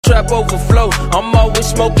trap overflow. I'm always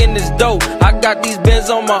smoking this dope. I got these bins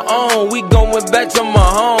on my own. We going back to my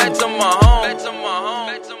home. Back to my home. Back to my home.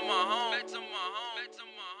 Back to my home. Back to my home. Back to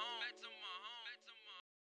my home. Back to my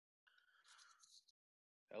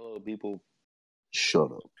home. Hello, people.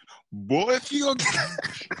 Shut up. Boy, if you don't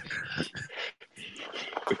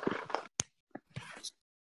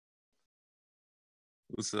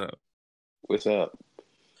What's up? What's up?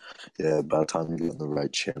 Yeah, about time you get on the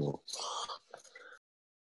right channel.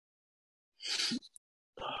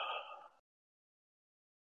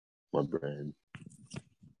 My brain.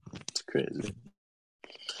 It's crazy.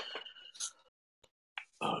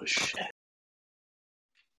 Oh, shit.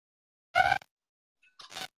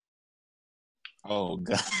 Oh,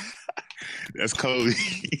 God. That's Kobe.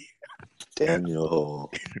 Daniel,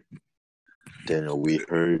 we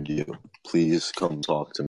heard you. Please come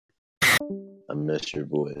talk to me. I miss your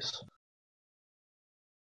voice.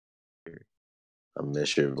 I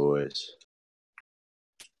miss your voice.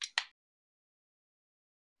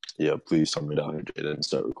 Yeah, please tell me Dr. J didn't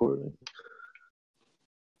start recording.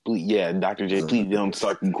 Yeah, Dr. J, please don't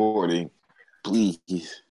start recording.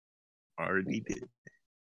 Please. Already did.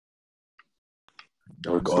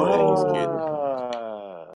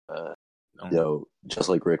 Yo, just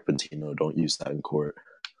like Rick Pitino, don't use that in court.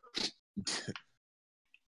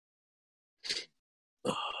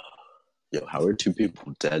 Yo, how are two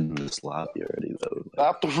people dead in this lobby already, though?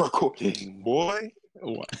 Stop the recording. Boy.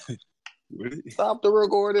 Stop the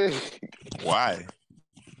recording. Why?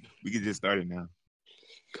 We can just start it now.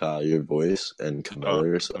 Kyle, your voice and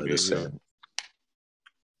Camiller's are the same.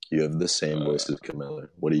 Yeah. You have the same voice as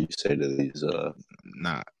Camiller. What do you say to these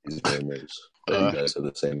gamers? You guys are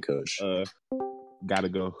the same coach. Gotta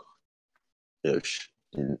go. Yo,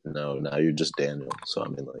 no, now you're just Daniel. So I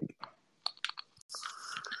mean, like,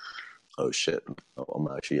 oh shit, I'm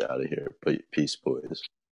actually out of here. But peace, boys.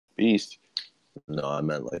 Peace. No, I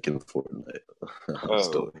meant like in Fortnite. I'm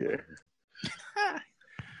still here.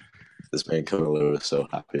 This man Camiller was so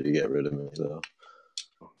happy to get rid of me, though.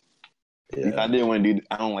 Yeah. I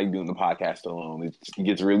don't like doing the podcast alone. It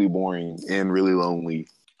gets really boring and really lonely.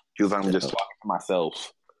 Feels like I'm just talking to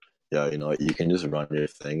myself. Yeah, you know what? You can just run your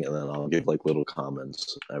thing, and then I'll give like little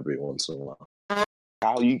comments every once in a while.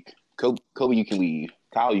 Kyle, Kobe, you can leave.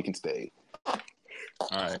 Kyle, you can stay. All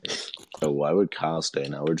right. So why would Kyle stay?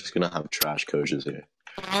 Now we're just gonna have trash coaches here.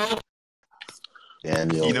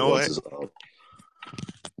 Daniel, you know what? Up?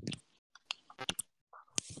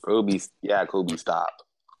 Kobe, stop.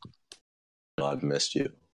 No, I've missed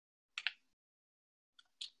you.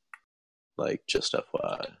 Like, just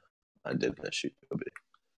FYI, I did miss you, Kobe.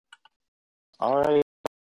 All right.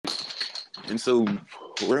 And so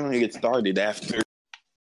we're going to get started after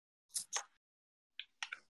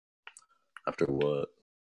what?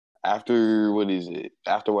 After what is it?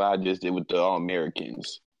 After what I just did with the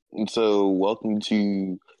All-Americans. And so welcome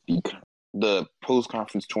to the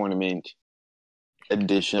post-conference tournament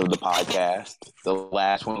edition of the podcast. The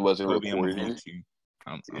last one wasn't recorded.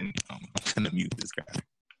 I'm gonna mute this guy.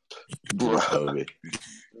 Kobe.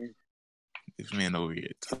 This man over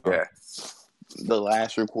here. Yeah. The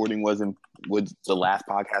last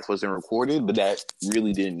podcast wasn't recorded, but that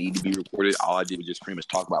really didn't need to be recorded. All I did was just pretty much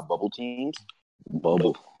talk about bubble teams.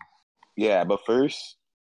 Bubble. Yeah, but first,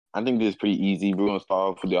 I think this is pretty easy. We're going to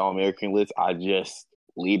start off with the All-American list I just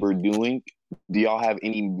labored doing. Do y'all have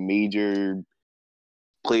any major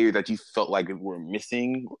players that you felt like were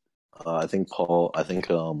missing? I think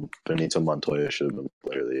Benito Montoya should have been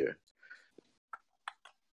player of the year.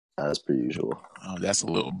 As per usual. Oh, that's a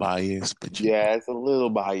little biased, but yeah, it's a little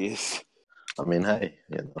biased. I mean, hey,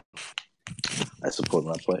 I support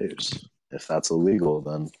my players. If that's illegal,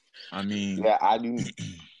 then I mean, yeah, I do.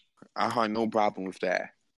 I had no problem with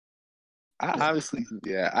that. I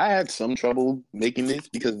had some trouble making this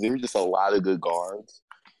because there were just a lot of good guards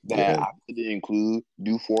that I didn't include.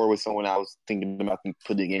 Dufour was someone I was thinking about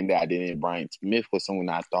putting in that I didn't. Brian Smith was someone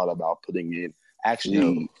I thought about putting in.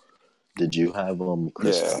 Actually, did you have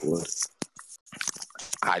Chris Atwood?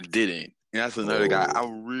 I didn't. And that's another guy I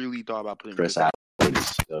really thought about putting Chris Atwood.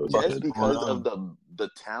 Just because of the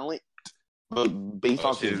talent, but based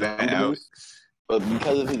off his numbers. But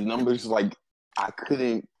because of his numbers, like I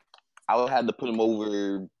would have to put him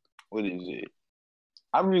over. What is it?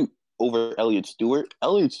 Over Elliott Stewart.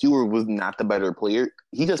 Elliott Stewart was not the better player.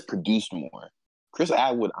 He just produced more. Chris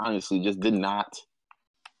Atwood honestly just did not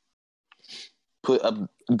put up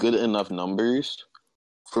good enough numbers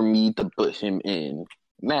for me to put him in.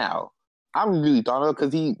 Now, I really thought of it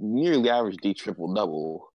because he nearly averaged a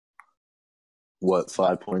triple-double. What,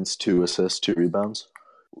 5 points, 2 assists, 2 rebounds?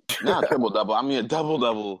 Not triple-double. I mean a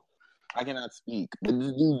double-double. I cannot speak. But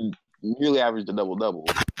this dude nearly averaged a double-double.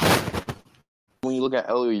 When you look at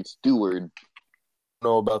Elliott Stewart,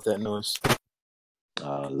 know about that noise.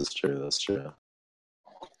 That's true.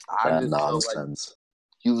 I That just nonsense. felt like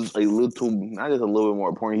he was a little, not just a little bit more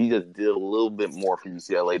important. He just did a little bit more for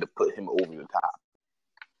UCLA to put him over the top.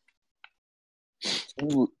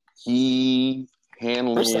 He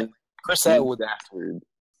handling Chris Atwood Stafford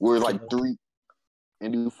were like 3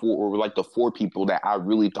 and 4, or like the 4 people that I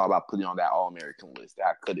really thought about putting on that All-American list that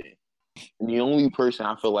I couldn't. And the only person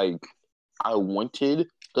I feel like I wanted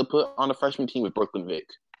to put on the freshman team was Brooklyn Vick.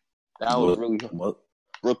 That was really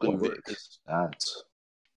Brooklyn Vick. Stats.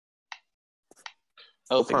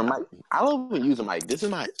 Oh, for Mike, I love using mic.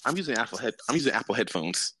 I'm using Apple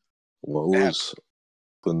headphones. What was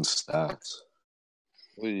Brooklyn's stats?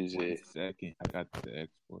 What is it? Second, I got the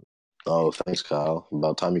export. Oh, thanks, Kyle.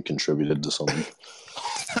 About time you contributed to something.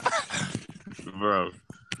 Bro.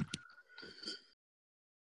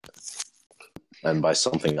 And by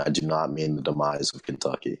something, I do not mean the demise of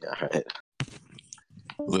Kentucky. All right.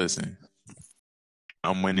 Listen,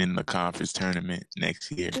 I'm winning the conference tournament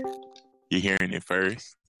next year. You're hearing it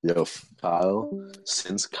first. Yo, Kyle,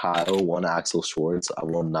 since Kyle won Axel Schwartz, I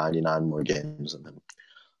won 99 more games than him.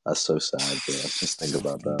 That's so sad, bro. Just think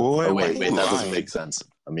about that. Boy, oh, wait, that doesn't make sense.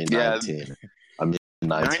 I mean, 19. I mean,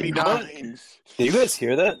 19. 99. Did you guys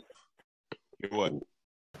hear that? What?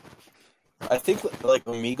 I think like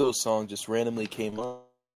Amigos song just randomly came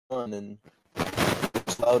on and it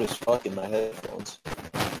was loud as fuck in my headphones.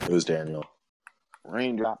 It was Daniel.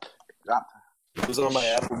 Raindrop. Drop. It was on my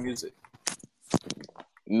Apple Music.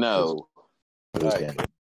 No. It was Daniel. It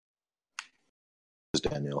was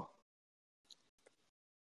Daniel.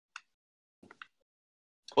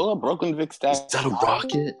 Pull up Brooklyn Vick stats. Is that a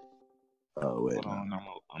rocket? Oh, wait. Hold on,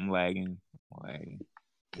 I'm lagging.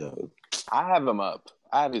 Yo. I have him up.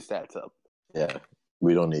 I have his stats up. Yeah.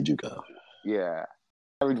 We don't need you, Kyle. Yeah.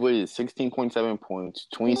 Average weight is 16.7 points,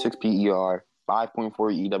 26 PER,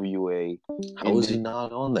 5.4 EWA. How is he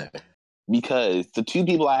not on there? Because the 2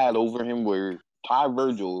 people I had over him were Ty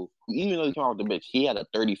Virgil, who even though he came off the bench, he had a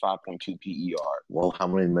 35.2 PER. Well, how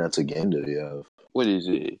many minutes a game did he have? What is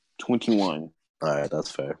it? 21. All right, that's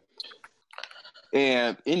fair.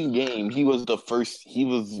 And in game, he was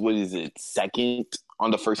second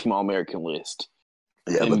on the first team All-American list.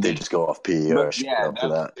 Yeah, but they just go off PER.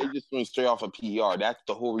 They just went straight off of PER. That's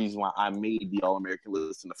the whole reason why I made the All-American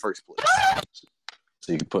list in the first place.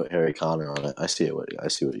 So you can put Harry Connor on it. I see what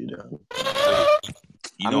you're doing.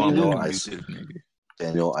 Daniel,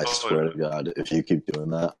 I swear to God, if you keep doing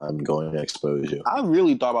that, I'm going to expose you. I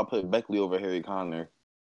really thought about putting Beckley over Harry Connor,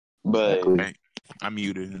 but I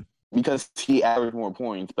muted him because he averaged more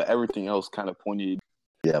points, but everything else kind of pointed.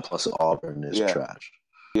 Yeah, plus Auburn is trash.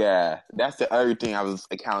 Yeah, that's the other thing I was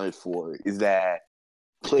accounted for is that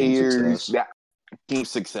players, team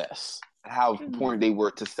success, how important they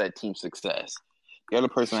were to set team success. The other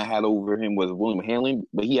person I had over him was William Hanlon,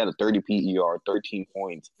 but he had a 30 PER, 13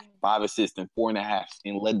 points, 5 assists, and 4.5,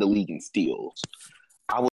 and led the league in steals.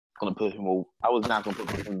 I was not going to put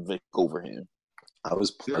Brooklyn Vick over him. I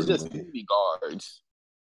was pleasantly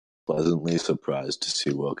surprised to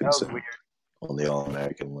see Wilkinson on the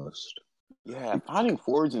All-American list. Yeah, finding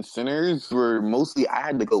forwards and centers were mostly I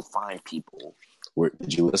had to go find people.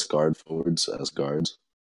 Did you list guard forwards as guards?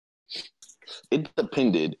 It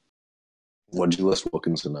depended. What did you list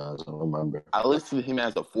Wilkinson as? I don't remember. I listed him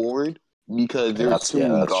as a forward because there's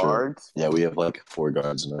 2 guards. True. Yeah, we have like 4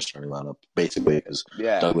 guards in our starting lineup, basically, because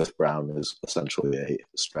Douglas Brown is essentially a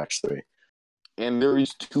stretch 3. And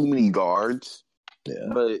there's too many guards. Yeah.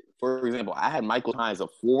 But, for example, I had Michael Tyne as a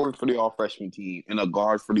forward for the All-Freshman team and a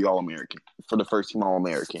guard for the All-American, for the first team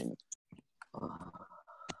All-American.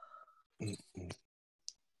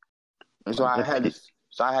 And so I had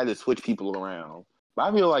to switch people around. But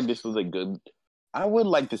I feel like this was I would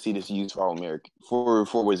like to see this used for All-American, for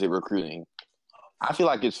recruiting. I feel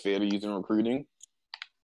like it's fair to use in recruiting.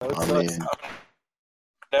 Never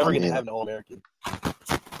going to have an All-American.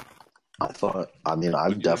 I've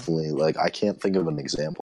definitely, I can't think of an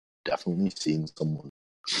example. Definitely seen someone,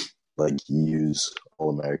 use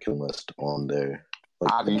All-American list on their,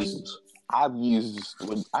 I haven't used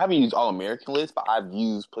All-American list, but I've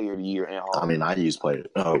used Player of the Year and Hall. I use I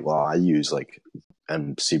use,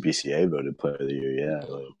 and CBCA voted Player of the Year, yeah.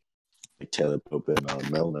 Like Taylor Pope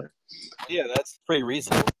and Milner. Yeah, that's pretty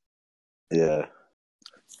reasonable. Yeah.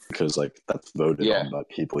 Because, that's voted on by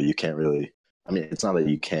people. You can't really... it's not that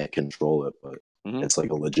you can't control it, but it's a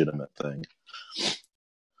legitimate thing.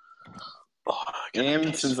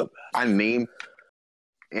 And since I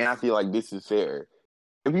feel like this is fair,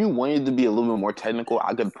 if you wanted to be a little bit more technical,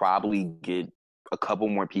 I could probably get a couple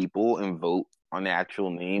more people and vote on the actual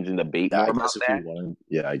names and debate more about that.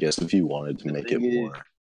 I guess if you wanted to make it more.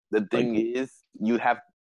 The thing is, you have.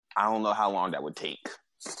 I don't know how long that would take.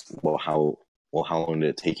 Well, how long did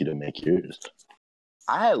it take you to make yours?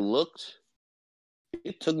 I had looked.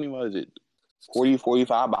 It took me, what is it, 40,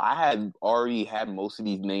 45, but I had already had most of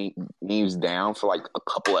these names down for like a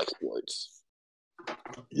couple exports.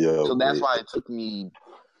 Yeah. So that's why it took me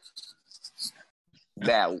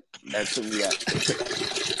that took me that.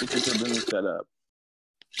 It been set up.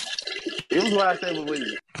 It was what I said, but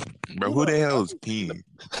wait. Bro, who the hell is Teen?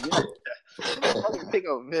 Yeah. Think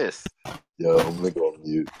of this. Yo, I'm gonna go on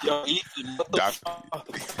mute. Yo, Ethan, what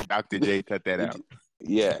the Dr. J, cut that out.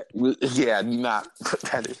 Yeah, do not put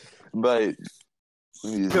that in. But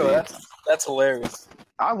yo, that's hilarious.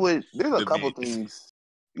 I would. There's a couple things.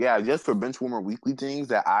 Yeah, just for Benchwarmer Weekly things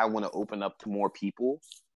that I want to open up to more people,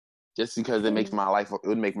 just because it makes my life. It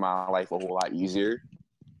would make my life a whole lot easier.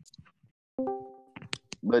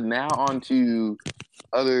 But now on to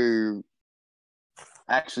other,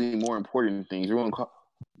 actually more important things. We're going to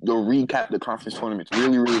recap the conference tournaments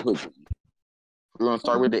really, really quickly. We're going to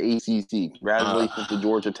start with the ACC. Congratulations to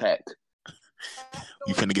Georgia Tech.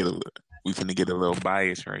 We finna get a little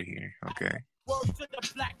bias right here, okay?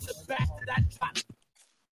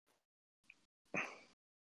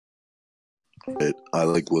 I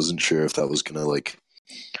wasn't sure if that was gonna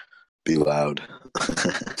be loud.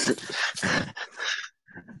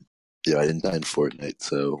 Yeah, I didn't die in Fortnite,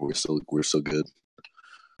 so we're still good.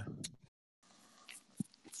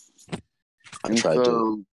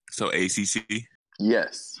 So ACC?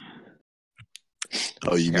 Yes.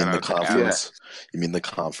 Oh, you mean the conference? You mean the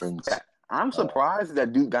conference? Yeah. I'm surprised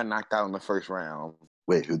that Duke got knocked out in the first round.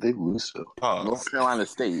 Wait, who'd they lose to? North Carolina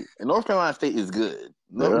State. And North Carolina State is good.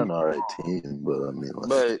 They're an alright team, but I mean,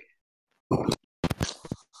 but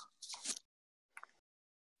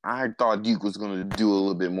I thought Duke was going to do a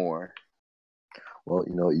little bit more. Well,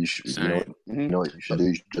 you know what you should. You know what you should do.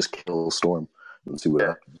 You should just kill Storm and see what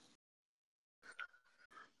happens.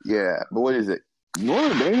 Yeah, but what is it?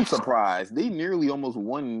 Notre Dame surprised. They nearly almost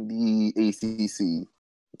won the ACC.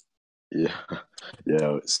 Yeah.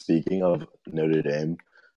 Speaking of Notre Dame,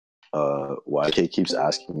 YK keeps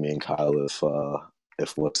asking me and Kyle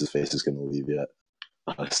if what's his face is going to leave yet.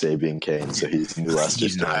 Sabian Kane, so he's new Leicester.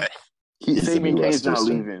 He's not. Sabian Kane's not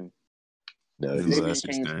leaving. No,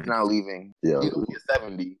 Sabian Kane's not leaving. Yeah, he's only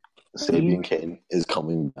 70. Sabian Kane is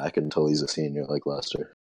coming back until he's a senior like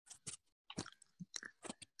Leicester.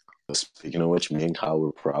 Speaking of which, me and Kyle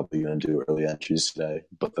were probably going to do early entries today,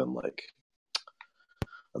 but then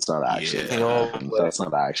that's not actually going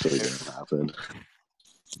to happen.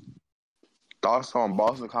 Thoughts on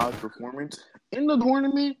Boston College performance in the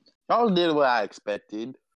tournament? Y'all did what I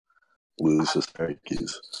expected. Lose to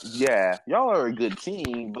Syracuse. Yeah, y'all are a good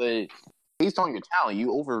team, but based on your talent,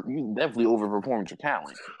 you definitely overperformed your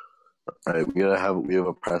talent. All right, we have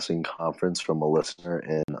a pressing conference from a listener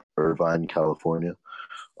in Irvine, California.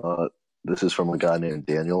 This is from a guy named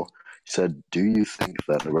Daniel. He said, "Do you think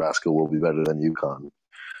that Nebraska will be better than UConn?"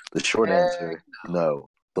 The short answer, no.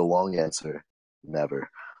 The long answer, never.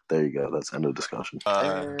 There you go. That's end of discussion.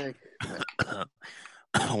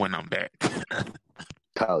 When I'm back.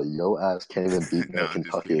 Kyle, yo ass can't even beat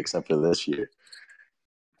Kentucky except for this year.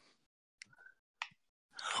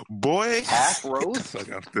 Boy. Half roast?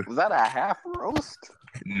 Was that a half roast?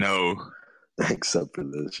 No. Except for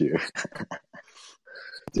this year.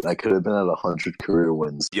 Dude, I could have been at 100 career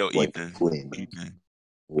wins. Yo, Ethan. Ethan.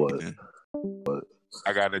 What? Ethan. What?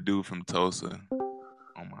 I got a dude from Tulsa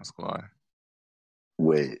on my squad.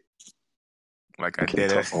 Wait. Like I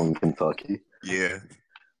did it. On Kentucky? Yeah.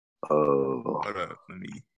 Oh. Hold up, let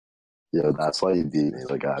me. Yo, that's why you beat me.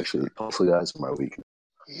 Actually, Tulsa guys are my weakness.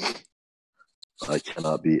 I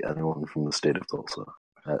cannot beat anyone from the state of Tulsa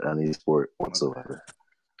at any sport whatsoever.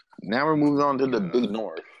 Now we're moving on to the Big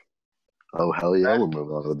North. Oh, hell yeah, we're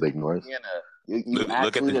moving on to the Big North. Yeah, you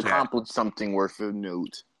actually accomplished something worth a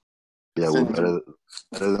note. Yeah, we're better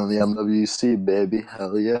than the MWC, baby.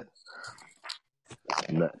 Hell yeah.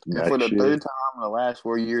 For the third time in the last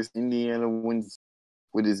 4 years, Indiana wins.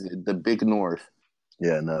 What is it? The Big North.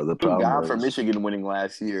 Yeah, no, the problem God for Michigan winning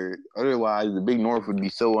last year. Otherwise, the Big North would be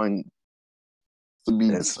so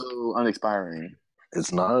uninspiring.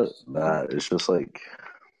 It's not that. It's just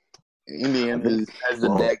Indiana has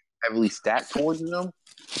the deck heavily stacked towards them.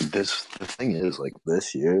 The thing is,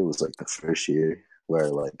 this year was the first year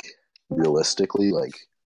where realistically,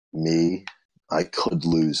 I could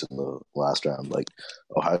lose in the last round.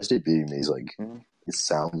 Ohio State beating me is it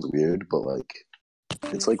sounds weird, but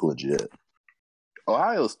it's legit.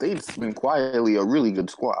 Ohio State's been quietly a really good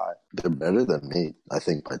squad. They're better than me, I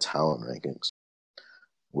think, by talent rankings.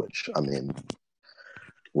 Which, I mean,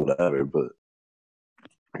 whatever, but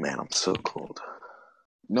man, I'm so cold.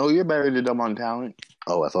 No, you're better than them on talent.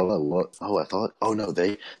 Oh, I thought. Oh no,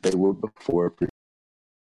 they were before.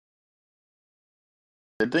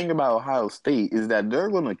 The thing about Ohio State is that they're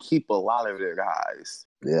going to keep a lot of their guys.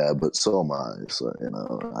 Yeah, but so am I. So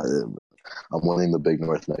I'm winning the Big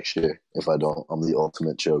North next year. If I don't, I'm the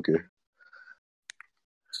ultimate joker.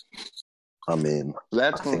 I mean,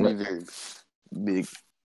 that's going to be very big.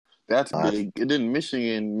 That's big. And then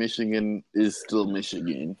Michigan is still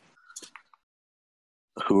Michigan.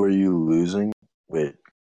 Who are you losing? Wait.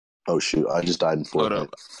 Oh shoot! I just died in Fortnite. Hold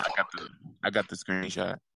up. I got the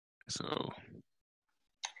screenshot. So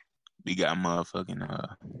we got motherfucking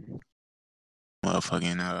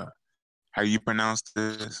how you pronounce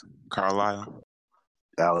this? Carlisle.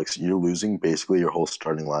 Alex, you're losing basically your whole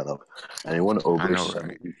starting lineup. Anyone over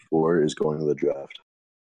 74 right? Is going to the draft.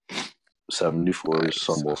 74 is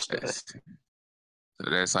some will stay. So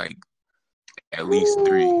that's like at least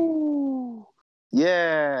 3.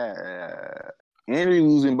 Yeah. And you're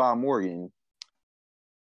losing Bob Morgan.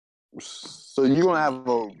 So you're going to have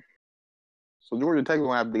So Georgia Tech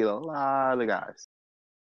going to have to get a lot of guys.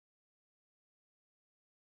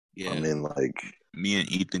 Yeah. I mean, like... Me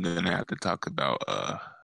and Ethan going to have to talk about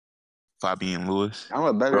Fabian Lewis. I'm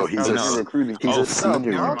a better recruiting. He's a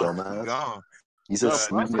senior, you dumbass. He's a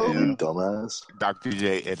senior, you dumbass. Dr.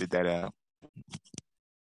 J, edit that out.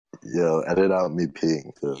 Yo, edit out me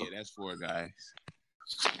peeing, too. Yeah, that's 4 guys.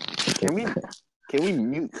 Can we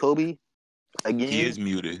mute Kobe again? He is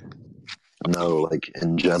muted. No, like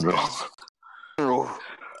in general. I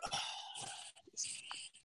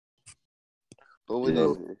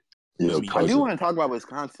do want to talk about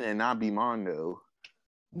Wisconsin and not be Mondo.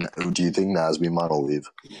 Do you think Nasby will leave?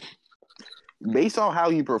 Based on how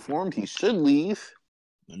he performed, he should leave.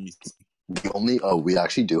 Let me see. We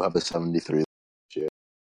actually do have a 73.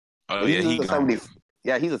 Oh yeah, he's a 70.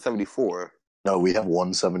 Yeah, he's a 74. No, we have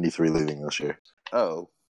 173 leaving this year. Oh.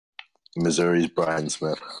 Missouri's Brian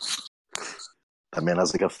Smith. That man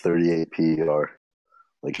has like a 38 PER.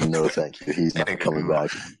 Like, no thank you. He's not coming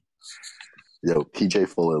back. Yo, PJ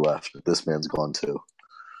Fuller left. This man's gone too.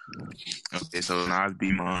 Okay, so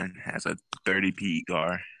Nasby Mon has a 30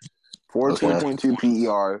 PER. 14.2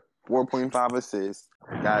 PER, 4.5 assists,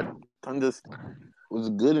 got tons of, was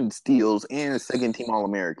good in steals, and a second team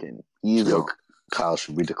All-American. Kyle,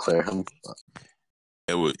 should we declare him?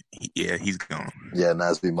 Yeah, he's gone. Yeah,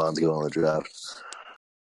 Nasby Mon's going on the draft.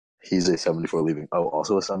 He's a 74 leaving. Oh,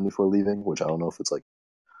 also a 74 leaving, which I don't know if it's like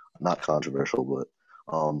not controversial, but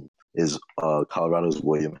is Colorado's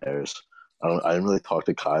William Harris. I didn't really talk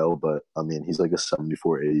to Kyle, but I mean he's like a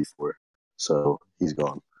 74-84, so he's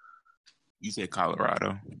gone. You said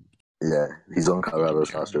Colorado. Yeah, he's on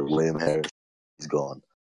Colorado's roster. William Harris, he's gone.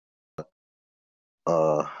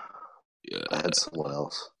 Yeah, I had someone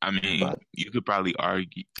else. I mean, you could probably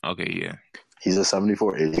argue. Okay, yeah. He's a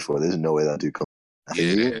 74-84. There's no way that dude comes. I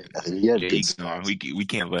think he had good stats. We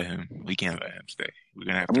can't let him. We can't let him stay. We're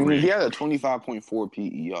gonna have to. I mean, he had a 25.4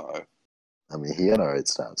 PER. I mean, he had alright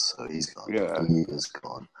stats, so he's gone. Yeah. He is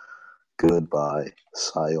gone. Goodbye,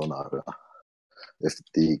 sayonara. If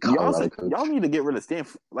the y'all need to get rid of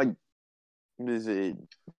Stanford. Like, is it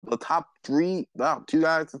the top 2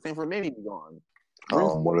 guys in Stanford? They need to be gone.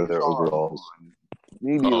 What are their overalls?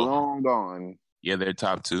 They need to be long gone. Yeah, they're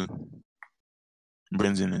top 2.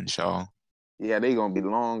 Brinson and Shaw. Yeah, they gonna be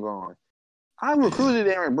long gone. I recruited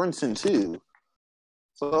Aaron Brinson too.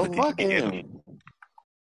 So fuck him.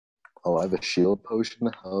 Oh, I have a shield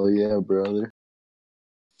potion? Hell yeah, brother.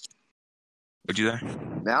 What'd you say?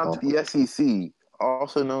 Now to the SEC,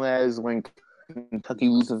 also known as when Kentucky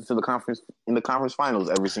loses to the conference in the conference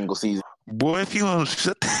finals every single season. Boy, if you don't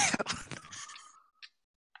shut the hell.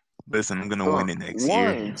 Listen, I'm gonna win it next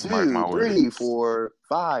year. 1, 2, 3, 4,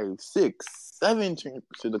 5, 6, 7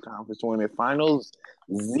 to the conference tournament finals.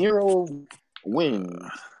 0 wins.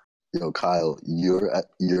 Yo, Kyle, your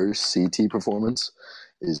CT performance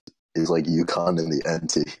is like UConn in the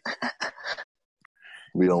NT.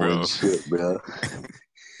 We don't win shit, bro.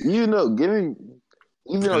 Even though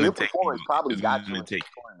your performance probably got you into the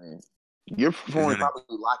tournament. Your performance probably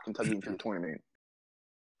locked Kentucky into the tournament.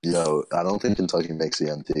 Yo, I don't think Kentucky makes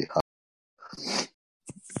the NT.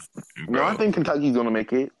 No, I think Kentucky's going to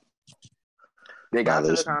make it. They got to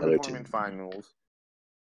the conference tournament finals.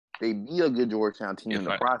 They beat a good Georgetown team in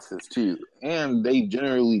the process, too. And they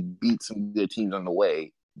generally beat some good teams on the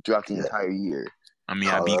way throughout the entire year. I mean,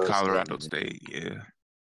 I beat Colorado State, yeah.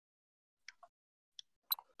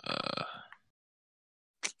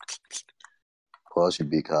 Who else you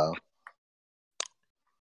beat, Kyle?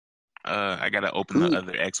 I gotta open the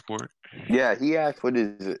other export. Yeah, he asked, what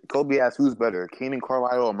is it? Kobe asked, who's better, Kanan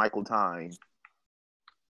Carlisle or Michael Tyne?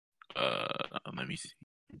 Let me see.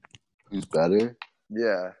 Who's better?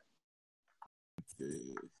 Yeah.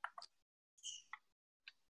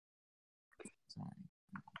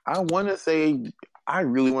 I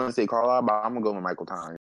really want to say Carlisle, but I'm gonna go with Michael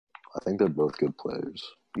Tyne. I think they're both good players.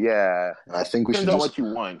 Yeah. And I think we should Depends on what you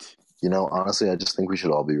want. You know, honestly, I just think we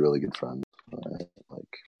should all be really good friends. Right?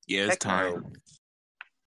 Like, yeah, it's time.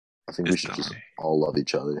 I think we should just all love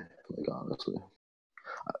each other. Like, honestly,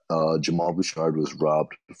 Jamal Bouchard was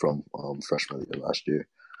robbed from freshman of the year last year.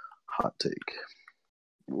 Hot take.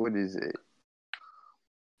 What is it?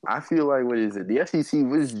 I feel like the SEC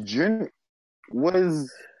was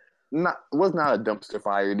not a dumpster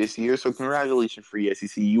fire this year. So congratulations for the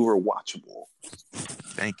SEC. You were watchable.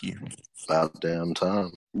 Thank you. About damn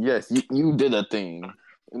time. Yes, you did a thing.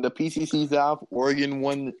 In the PCC South, Oregon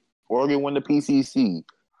won the PCC.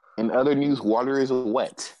 In other news, water is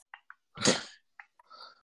wet.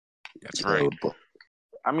 That's right.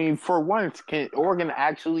 I mean, for once, can Oregon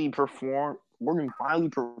actually perform? Oregon finally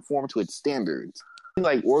perform to its standards. I feel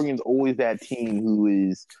like Oregon's always that team who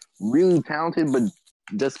is really talented but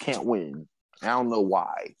just can't win. I don't know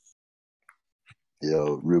why.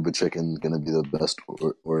 Yo, Ruba Chicken's gonna be the best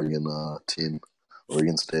Oregon team,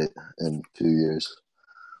 Oregon State, in 2 years.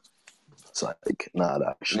 It's like not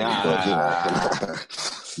actually, but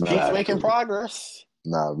you know, he's making progress.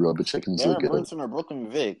 Nah, Ruba Chicken's so good. Brinson or Brooklyn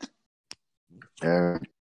Vic? Brooklyn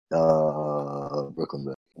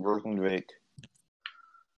Vic. Brooklyn Vic.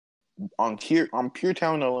 On pure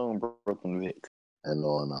talent alone, Brooklyn Vic. And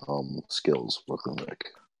on skills, Brooklyn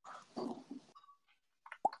Vic.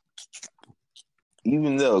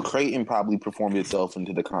 Even though Creighton probably performed itself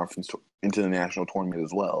into the national tournament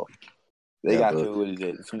as well. They got to, what is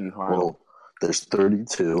it, semifinal? Well, there's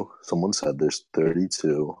 32. Someone said there's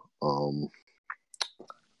 32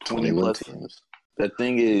 21 teams. The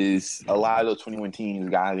thing is, a lot of those 21 teams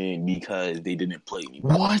got in because they didn't play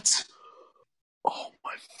anybody. What? Oh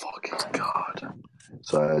my fucking god!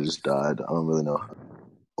 Sorry, I just died. I don't really know.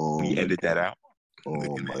 Can you edit that out?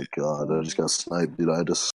 Oh my god! I just got sniped, dude. I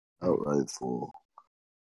just outright fool.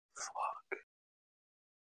 Fuck.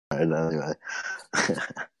 Alright, anyway.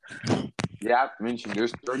 Yeah, I mentioned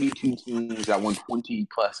there's 32 teams that won 20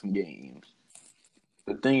 plus games.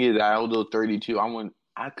 The thing is, out of those 32,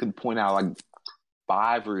 I could point out like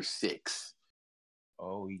 5 or 6.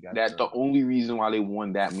 Oh, you got that. The only reason why they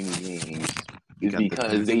won that many games is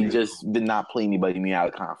because they just did not play anybody in the out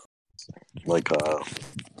of conference. Like,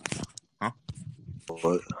 huh?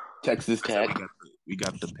 What? Texas Tech. We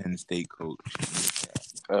got the Penn State coach.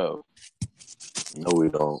 Oh. No, we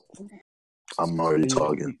don't. I'm already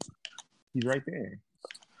talking. He's right there.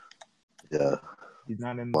 Yeah. He's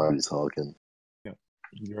not in. I'm already talking. Yeah,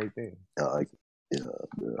 he's right there. Yeah,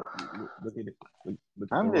 Look at it. Look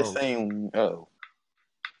I'm just saying. Oh,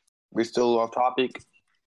 we're still off topic.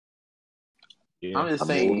 Yeah. I'm just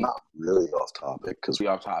saying. We're not really off topic because we're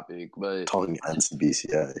off topic, but talking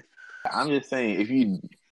NCBCA. I'm just saying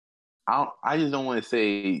I just don't want to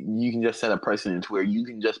say you can just set a precedent where you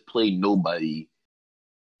can just play nobody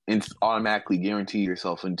and automatically guarantee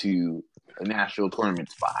yourself into a national tournament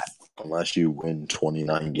spot. Unless you win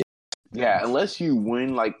 29 games. Yeah, unless you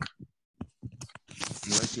win like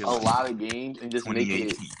a lot of games and just make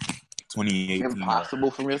it 2018 impossible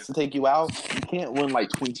for us to take you out. You can't win like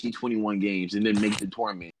 20, 21 games and then make the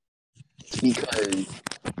tournament because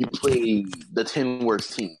you play the 10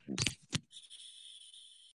 worst teams.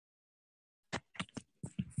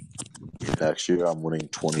 Next year, I'm winning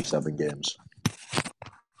 27 games.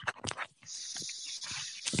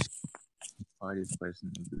 Hardest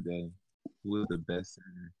question of the day. Who is the best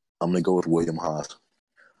center? I'm going to go with William Haas.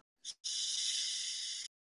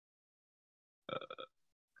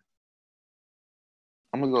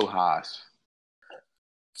 I'm going to go Haas.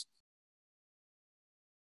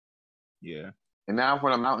 Yeah. And now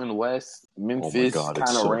when I'm out in the West, Memphis kind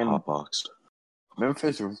of ran hotboxed.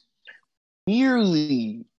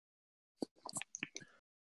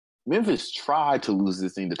 Memphis tried to lose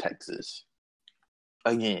this thing to Texas.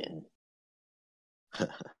 Again.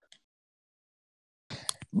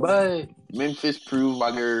 But Memphis proved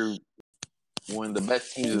like they're one of the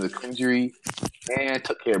best teams in the country and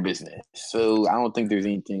took care of business. So I don't think there's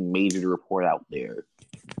anything major to report out there.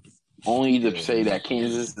 Only to say that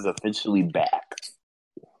Kansas is officially back.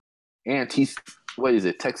 And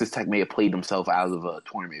Texas Tech may have played themselves out of a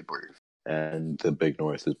tournament berth. And the Big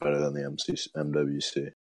North is better than the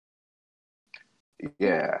MWC.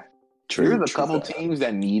 Yeah. There's a couple teams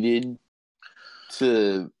that needed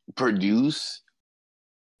to produce,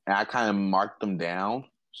 and I kind of marked them down.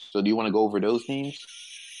 So do you want to go over those teams?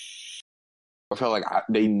 I felt like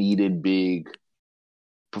they needed big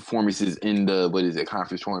performances in the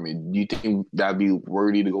conference tournament. Do you think that'd be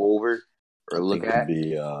worthy to go over or look at? It'd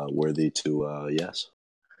be worthy to yes.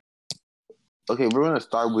 Okay, we're gonna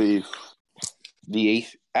start with the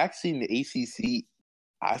ACC.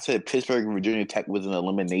 I said Pittsburgh and Virginia Tech was an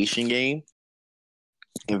elimination game,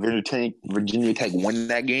 and Virginia Tech won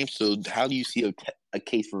that game. So how do you see a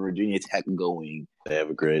case for Virginia Tech going? They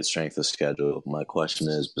have a great strength of schedule. My question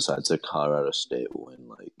is, besides the Colorado State win,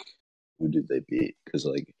 like, who did they beat? Because,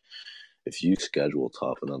 like, if you schedule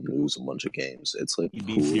tough and then lose a bunch of games, it's like You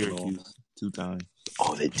beat Syracuse 2 times.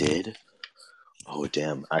 Oh, they did? Oh,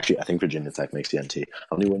 damn. Actually, I think Virginia Tech makes the NT.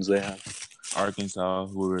 How many wins do they have? Arkansas,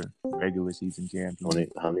 who were regular season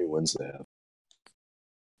champions. How many wins do they have?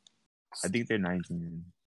 I think they're 19.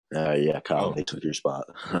 Yeah, Kyle, they took your spot.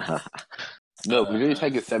 No, Virginia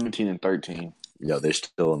Tech is 17-13. Yeah, they're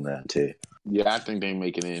still in the NT. Yeah, I think they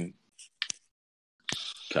make it in.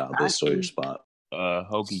 Kyle, they stole your spot.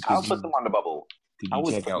 Hokie, I'll put them on the bubble. Could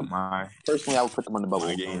you check out my Personally, I would put them on the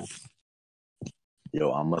bubble. game?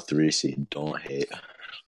 Yo, I'm a 3 seed. Don't hate.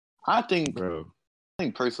 I think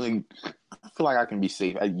personally, I feel like I can be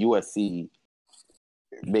safe at USC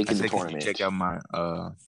making the tournament. Check out my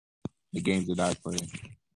the games that I play.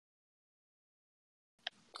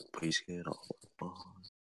 Please get off.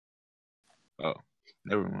 Oh,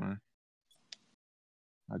 never mind.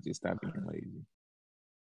 I just stopped being lazy.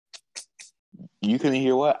 You couldn't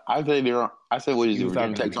hear what I said? I said, "What is it?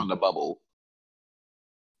 Virginia Tech's on the bubble."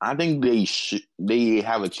 I think they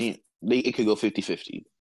have a chance. It could go 50-50.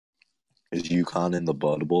 Is UConn in the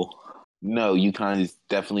bubble? No, UConn is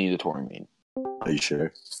definitely in the tournament. Are you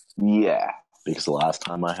sure? Yeah. Because the last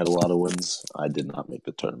time I had a lot of wins, I did not make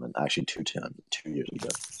the tournament. Actually, 2 years ago.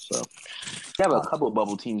 So you have a couple of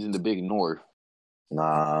bubble teams in the Big North.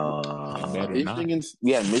 Nah. Michigan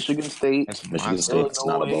State. Michigan State's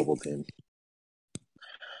not a bubble team.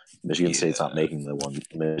 Michigan State's not making the one.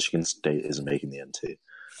 Michigan State isn't making the NT.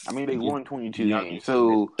 I mean, they won 22 games.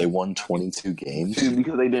 So they won 22 games?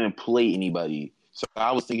 Because they didn't play anybody. So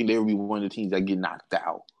I was thinking they would be one of the teams that get knocked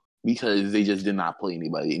out because they just did not play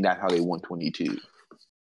anybody. And that's how they won 22.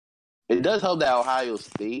 It does help that Ohio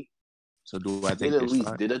State So do I think at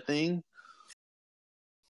least did a thing?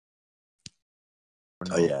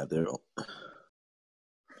 Oh, yeah. Their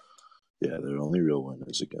only real win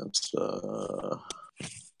is against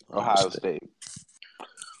Ohio State.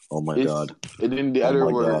 Oh, my God. And then the other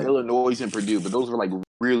were Illinois and Purdue, but those were like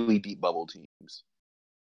really deep bubble teams.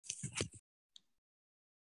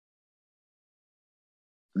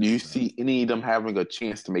 Do you see any of them having a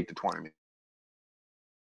chance to make the tournament?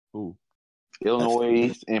 Who?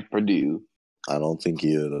 Illinois and Purdue. I don't think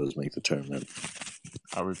either of those make the tournament.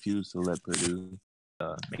 I refuse to let Purdue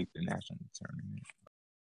make the national tournament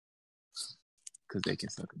because they can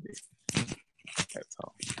suck a dick. That's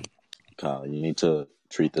all. Kyle, you need to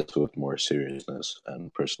treat this with more seriousness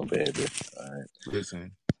and personal behavior. All right.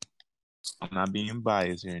 Listen, I'm not being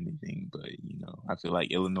biased or anything, but I feel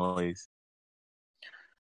like Illinois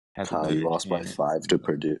has Kyle, you lost by 5 to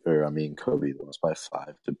Purdue, Kobe lost by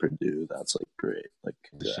 5 to Purdue. That's like great. Like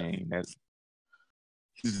it's a shame. That's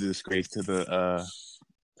a disgrace to the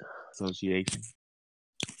association.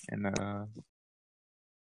 And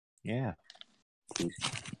yeah.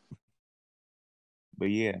 But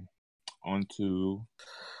yeah, on to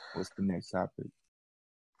what's the next topic?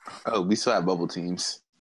 Oh, we still have bubble teams.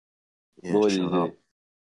 Yeah, what is it?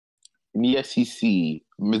 In the SEC,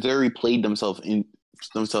 Missouri played themselves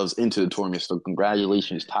into the tournament, so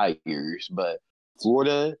congratulations, Tigers. But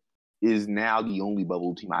Florida is now the only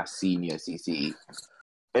bubble team I see in the SEC.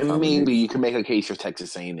 And maybe you can make a case for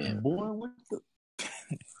Texas A&M. Boy, what the...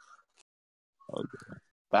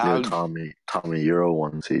 Okay. Tommy, you're a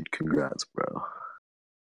 1 seed. Congrats, bro.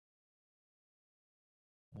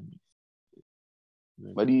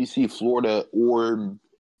 But do you see Florida do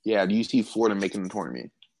you see Florida making the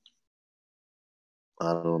tournament?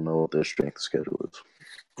 I don't know what their strength of schedule is.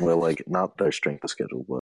 Well, like, not their strength of schedule,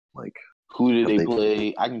 but, like... Who did they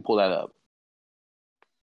play? I can pull that up.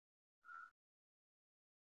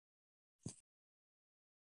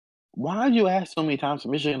 Why did you ask so many times for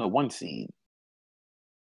Michigan a 1 seed?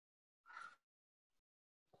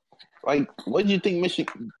 Like, what do you think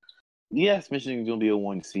Michigan... Yes, Michigan's going to be a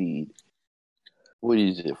 1 seed. What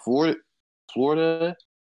is it? Florida,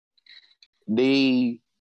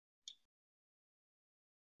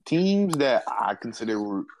 teams that I consider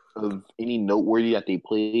were of any noteworthy that they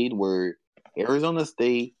played were Arizona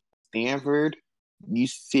State, Stanford,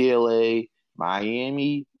 UCLA,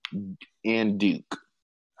 Miami, and Duke.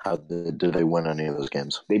 How did they win any of those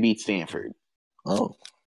games? They beat Stanford. Oh,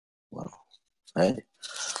 wow. Hey,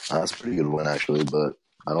 that's a pretty good win, actually, but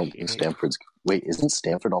I don't think Stanford's... Wait, isn't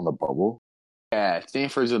Stanford on the bubble? Yeah,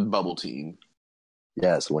 Stanford's a bubble team.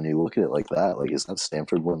 Yeah, so when you look at it like that, like, is that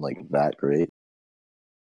Stanford one, like, that great?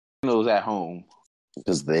 It was at home.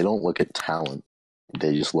 Because they don't look at talent.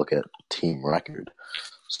 They just look at team record.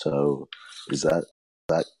 So is that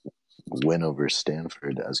win over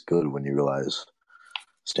Stanford as good when you realize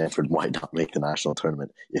Stanford might not make the national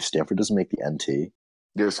tournament? If Stanford doesn't make the NT,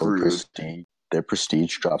 they're screwed. Their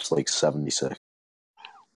prestige drops like 76.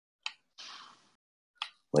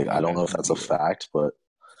 Like, I don't know if that's a fact, but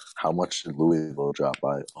how much did Louisville drop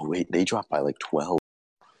by? Oh, wait, they dropped by like 12.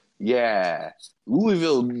 Yeah.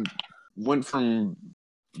 Louisville went from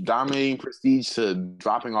dominating prestige to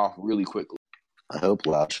dropping off really quickly. I hope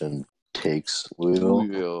Lauchen takes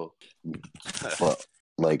Louisville. But,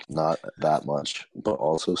 like, not that much, but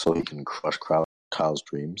also so he can crush Kyle's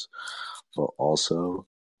dreams, but also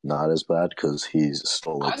not as bad because he's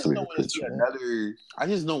still like 3 recruits. I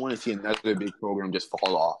just don't want to see another big program just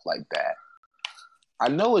fall off like that. I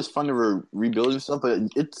know it's fun to rebuild and stuff, but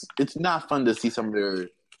it's not fun to see some of the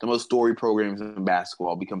most storied programs in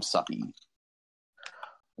basketball become sucky.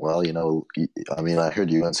 Well, you know, I mean, I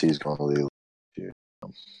heard UNC is going to leave.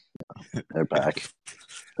 They're back.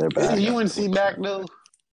 They're back. Is UNC back though?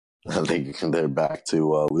 I think they're back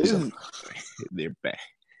to losing. They're back.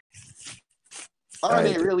 Are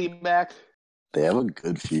they really back? They have a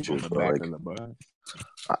good future.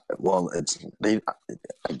 Well,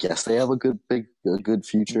 I guess they have a good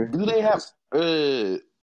future. Do they have?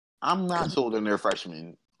 I'm not sold on their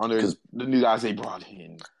freshmen, on the new guys they brought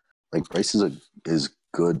in. Like, Bryce is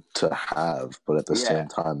good to have, but at the same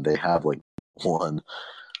time, they have like one.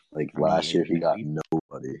 Like last year, he got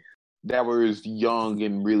nobody that was young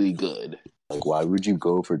and really good. Like, why would you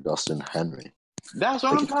go for Dustin Henry? That's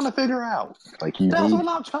what I'm trying to figure out. Like, that's what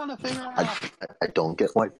I'm trying to figure out. I don't get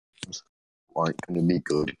why teams aren't going to be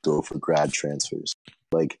good to go for grad transfers.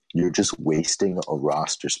 Like, you're just wasting a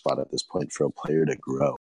roster spot at this point for a player to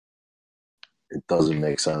grow. It doesn't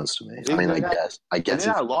make sense to me. I mean, I guess.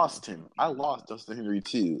 I lost him. I lost Dustin Henry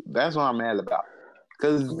too. That's what I'm mad about.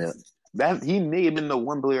 Because he may have been the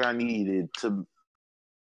one player I needed to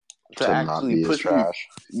actually push trash.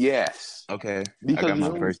 Yes. Okay. Because I got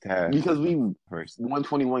my first half. Because we won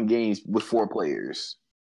 21 games with 4 players.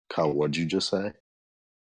 Kyle, what'd you just say?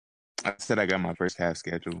 I said I got my first half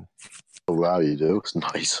schedule. Oh, wow, you do? It's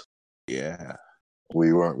nice. Yeah. We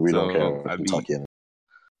don't care about Kentucky.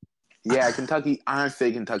 Yeah, Kentucky. I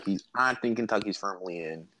think Kentucky's firmly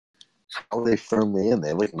in. How are they firmly in? They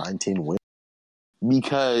have like 19 wins.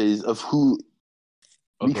 Because of who?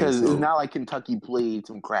 Because it's not like Kentucky played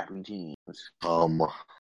some crappy teams.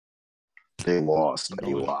 They lost a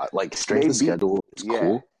lot. Like, strength of schedule is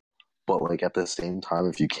cool, but like at the same time,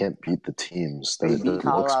 if you can't beat the teams, then it doesn't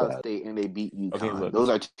look bad. State and they beat UConn. Okay, those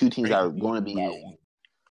are 2 teams that are going to be in.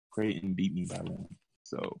 Creighton beat me by 1.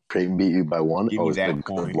 So Creighton beat you by 1. Give me that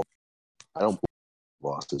point. I don't believe in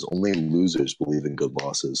losses. Only losers believe in good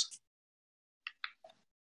losses.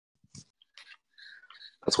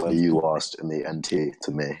 That's why you lost in the NT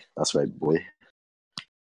to me. That's right, boy.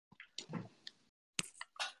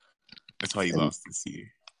 That's why you lost this year.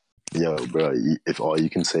 Yo, bro, if all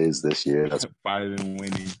you can say is this year, that's 5 and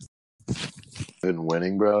winning. Been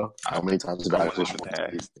winning, bro. How many times did Axel Schwartz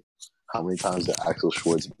beat me? How many times did Axel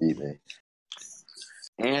Schwartz beat me?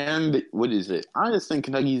 And what is it? I just think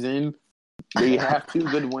Kentucky's in. They have 2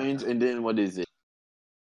 good wins, and then what is it?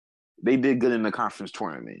 They did good in the conference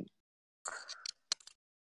tournament.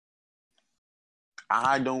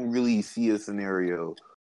 I don't really see a scenario.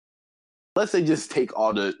 Unless they just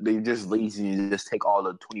they're just lazy and just take all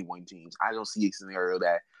the 21 teams. I don't see a scenario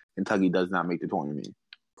that Kentucky does not make the tournament.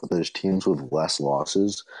 But there's teams with less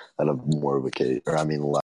losses that have more of a case,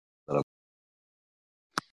 less.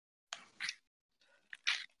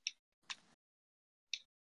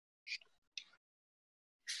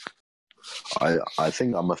 I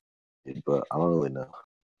think I'm a but I don't really know.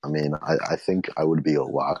 I mean, I think I would be a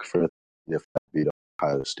lock for it if I beat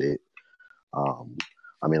Ohio State. I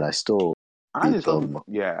mean, I still beat them.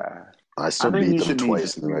 I still beat them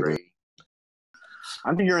twice in the regular.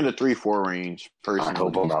 I think you're in the 3-4 range. Personally, I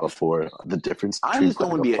hope I'm not a 4. The difference between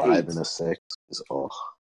a 5 and a 6 is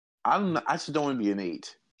I just don't want to be an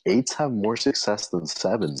 8. 8s have more success than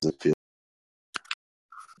 7s. It feels.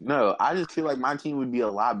 No, I just feel like my team would be a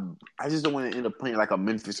lot. I just don't want to end up playing like a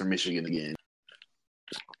Memphis or Michigan again.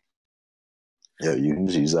 Yeah, you can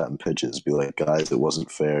just use that in pitches. Be like, guys, it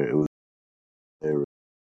wasn't fair. It was fair.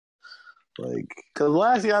 Like, because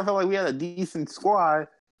last year I felt like we had a decent squad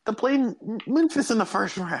to play Memphis in the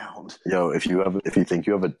first round. yo, if you think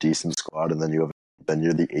you have a decent squad and then you're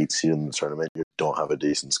the 8th seed in the tournament, you don't have a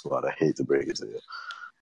decent squad. I hate to break it to you.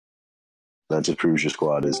 That just proves your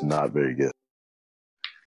squad is not very good.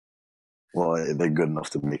 Well, they're good enough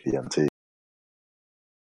to make the MT.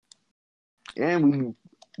 And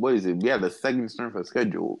we have the second strength of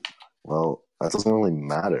schedule. Well, that doesn't really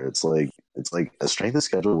matter. It's like a strength of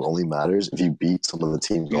schedule only matters if you beat some of the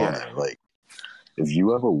teams on there. Like, if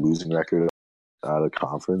you have a losing record at a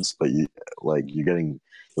conference, but you're like,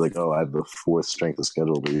 oh, I have the 4th strength of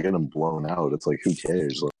schedule, but you're getting blown out. It's like, who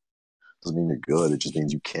cares? Like, it doesn't mean you're good. It just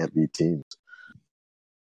means you can't beat teams.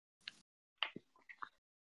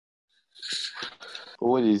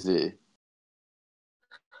 What is it?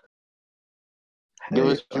 Give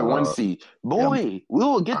us your 1 seed. Boy, we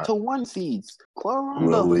will get to 1 seeds. Calm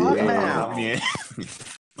the fuck down.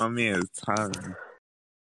 My man is Tommy.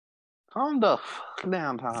 Calm the fuck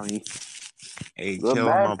down, Tommy. Hey, kill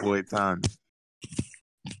my boy Tommy.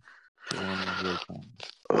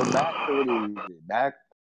 Back.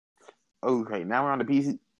 Okay, now we're on the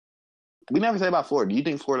PC. We never said about Florida. Do you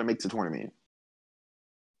think Florida makes the tournament?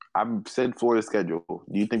 I've said Florida's schedule.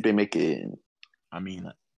 Do you think they make it in? I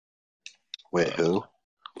mean, wait, who?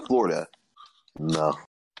 Florida. No.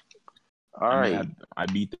 All right. I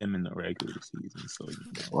beat them in the regular season, so you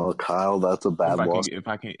know. Well, Kyle, that's a bad loss. If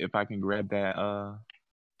I can grab that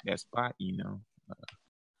spot, you know.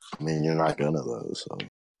 I mean, you're not gonna though, so.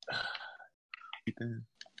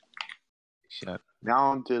 Shut up. Now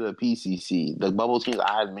on to the PCC. The bubble teams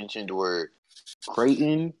I had mentioned were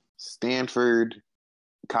Creighton, Stanford,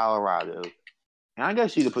 Colorado. And I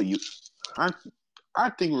guess you could put I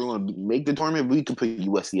think we're going to make the tournament. We could put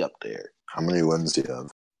USC up there. How many wins do you have?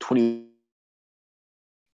 20.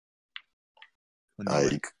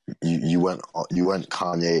 You went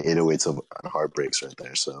Kanye 808s and heartbreaks right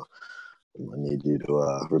there. So I need you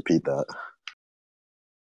to repeat that.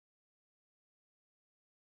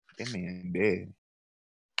 That man dead.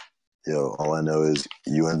 Yo, all I know is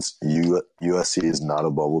USC is not a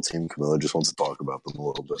bubble team. Camilla just wants to talk about them a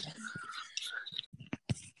little bit.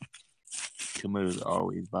 Camilla's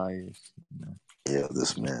always biased. You know? Yeah,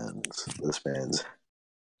 this man's.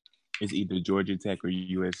 It's either Georgia Tech or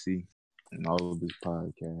USC in all of this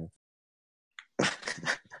podcast.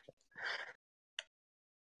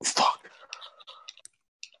 Fuck.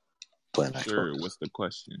 Sure, what's the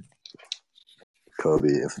question? Kobe,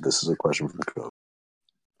 if this is a question from Kobe.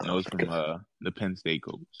 No, it's from the Penn State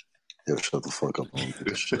coach. Yo, shut the fuck up. I don't get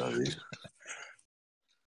this shit out of you.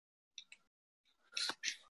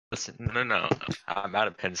 Listen, no. I'm out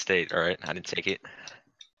of Penn State, all right? I didn't take it.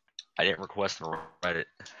 I didn't request and write it.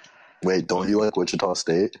 Wait, don't you like Wichita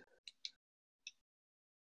State?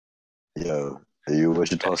 Yo, are you a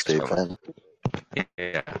Wichita State fan?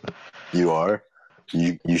 Yeah. You are?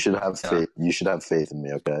 You should have faith. You should have faith in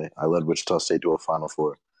me, okay? I led Wichita State to a Final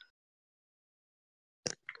Four.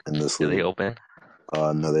 In this league. Are they open?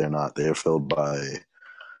 No, they're not. They are filled by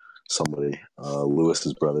somebody.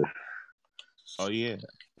 Lewis's brother. Oh, yeah.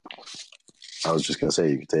 I was just going to say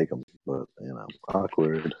you could take them, but, you know,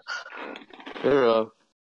 awkward. Yeah.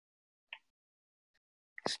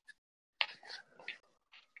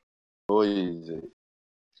 What is it?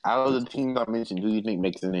 Out of the teams I mentioned, who do you think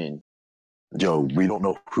makes it in? Yo, we don't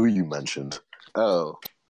know who you mentioned. Oh.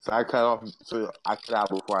 So I cut out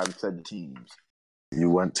before I said the teams. You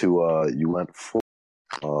went full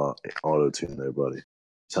auto-tune there, buddy.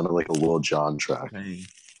 Sounded like a Lil Jon track. Dang.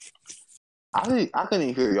 I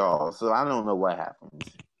couldn't hear y'all, so I don't know what happened.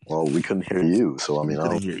 Well, we couldn't hear you, so I mean, I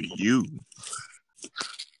couldn't hear you.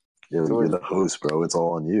 Yeah, you're the host, bro. It's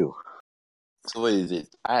all on you. So what is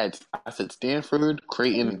it? I said Stanford,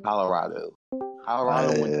 Creighton, and Colorado.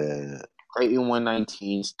 Creighton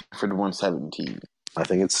 119, Stanford 117. I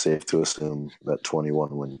think it's safe to assume that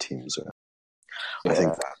 21 win teams are. Yeah. I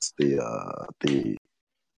think that's the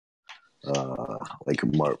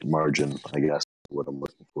margin, I guess, what I'm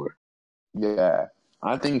looking for. Yeah,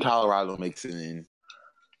 I think Colorado makes it in.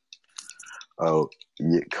 Oh,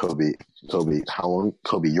 yeah, Kobe, how long?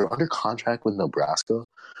 Kobe, you're under contract with Nebraska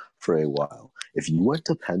for a while. If you went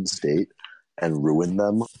to Penn State and ruined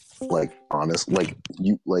them, here's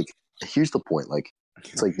the point,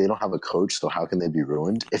 it's like they don't have a coach, so how can they be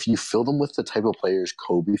ruined? If you fill them with the type of players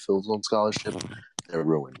Kobe fills on scholarship, they're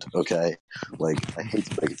ruined, okay? I hate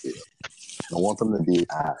to break it to you. I want them to be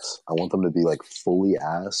ass. I want them to be, fully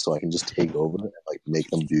ass so I can just take over and, make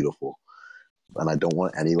them beautiful. And I don't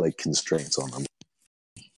want any, constraints on them.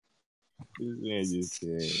 This man just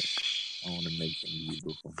said, I want to make them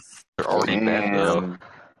beautiful. They're already bad, though.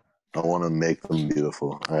 I want to make them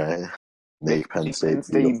beautiful. All right, make Penn State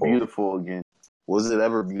beautiful again. Was it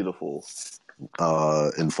ever beautiful?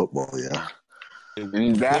 In football, yeah.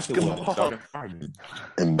 In basketball,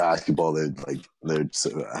 they're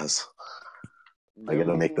so ass. I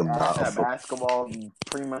gotta make them not. Basketball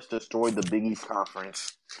pretty much destroyed the Big East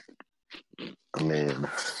Conference. I mean,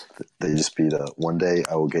 they just beat up. One day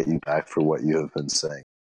I will get you back for what you have been saying.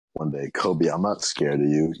 One day, Kobe, I'm not scared of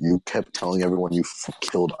you. You kept telling everyone you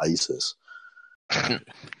killed ISIS.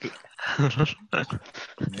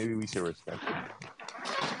 Maybe we should respect him.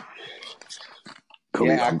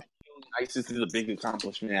 Kobe, yeah, ISIS is a big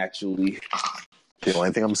accomplishment, actually. The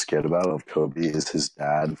only thing I'm scared about of Kobe is his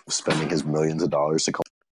dad spending his millions of dollars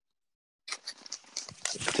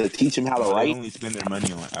to teach him how to write. They only spend their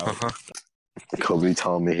money on out. Kobe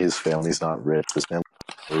telling me his family's not rich. His family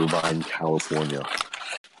in Irvine, California.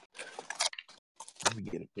 Let me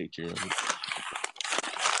get a picture of it.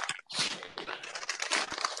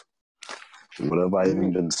 What have I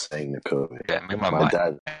even been saying to Kobe? Yeah, make my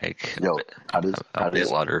dad. Yo, how does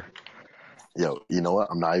louder? Yo, you know what?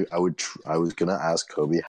 I was gonna ask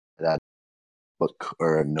Kobe that, but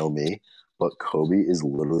Kobe is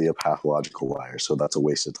literally a pathological liar, so that's a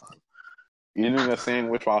waste of time. Eating a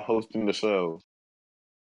sandwich while hosting the show.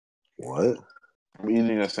 What? I'm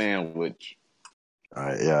eating a sandwich. All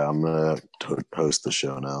right, yeah, I'm gonna host the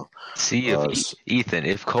show now. See if Ethan,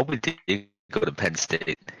 if Kobe did go to Penn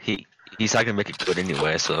State, he's not gonna make it good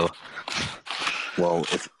anyway. So, well,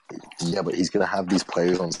 but he's gonna have these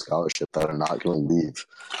players on scholarship that are not gonna leave.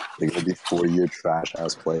 They're gonna be 4-year trash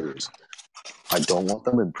ass players. I don't want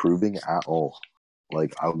them improving at all.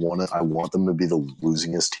 Like I want them to be the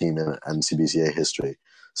losingest team in NCBCA history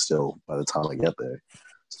still by the time I get there,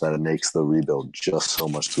 so that it makes the rebuild just so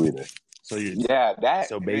much sweeter. So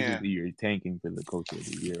basically you're tanking for the coach of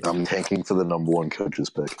the year. I'm tanking for the number 1 coach's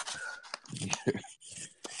pick.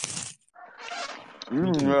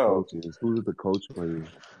 No. Who's the coach for you?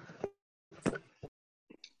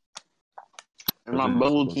 And my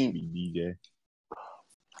bubble team, DJ.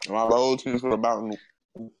 My bubble team for the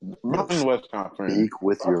Mountain West Conference. Speak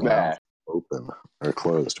with your mouth open or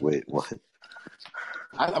closed. Wait, what?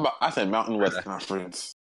 I said Mountain West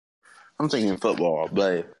Conference. I'm thinking football,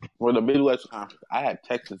 but for the Midwest Conference, I had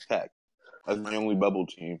Texas Tech as my only bubble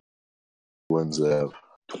team. Wins they have?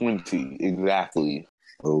 20, exactly.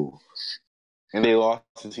 Oh. And they lost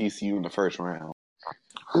to TCU in the first round.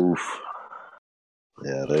 Oof.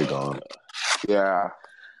 Yeah, they're gone. Yeah.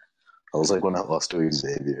 I was like when I lost to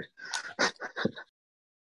Xavier. I'm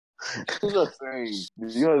just saying,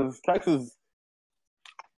 because Texas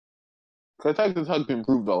has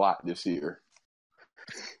improved a lot this year.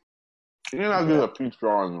 You're not doing a feature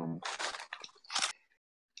on them.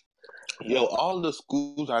 Yo, all the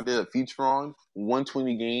schools I did a feature on,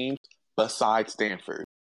 120 games besides Stanford.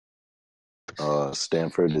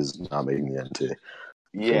 Stanford is not making the NT.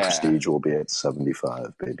 Yeah. Prestige will be at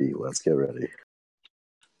 75, baby. Let's get ready.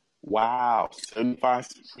 Wow, 75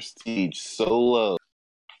 Prestige, so low.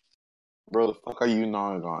 Bro, the fuck are you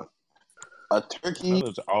gnawing on? A turkey.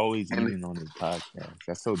 Bro's always eating on his podcast.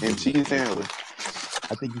 That's so and cheese sandwich.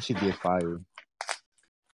 I think you should get fired.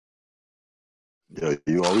 Yo,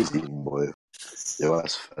 you always eating, boy. Yo,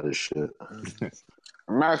 that's fat as shit.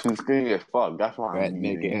 I'm actually skinny as fuck. That's why I'm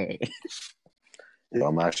eating. Yo,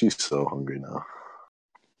 I'm actually so hungry now.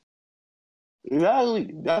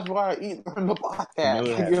 Exactly. That's why I eat on the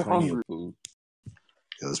podcast. I get hungry. Food.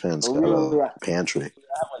 Yo, this man's got a pantry. I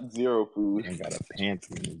have like zero food. Man got a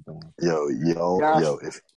pantry in his dorm. Yo,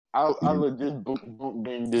 if I legit book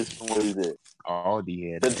this from what is it?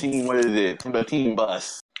 Aldi had the team. What is it? From the team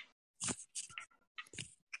bus.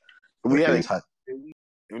 We had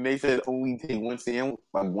when they said only take one sandwich,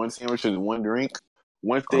 like one sandwich and one drink.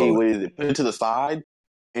 Once they put it to the side,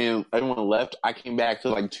 and everyone left, I came back to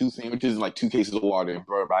like 2 sandwiches and like 2 cases of water and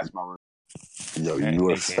brought it back to my room. Yo, you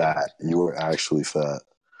were fat. You were actually fat.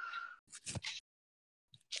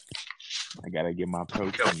 I gotta get my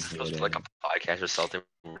protein. Like a podcast or something.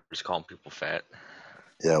 We're just calling people fat.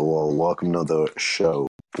 Yeah, well, welcome to the show,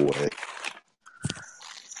 boy.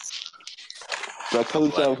 The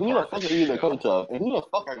coach of who the fuck are you? The coach of, and who the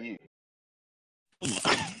fuck are you?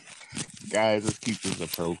 Guys, let's keep this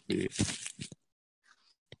appropriate.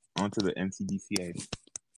 On to the NCBCA.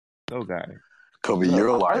 Go, guys. Kobe, you're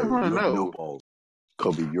a liar. You have no balls.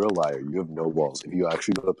 Kobe, you're a liar. You have no balls. If you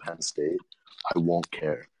actually go to Penn State, I won't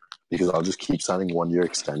care. Because I'll just keep signing 1-year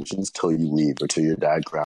extensions till you leave or till your dad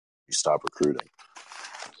grabs you stop recruiting.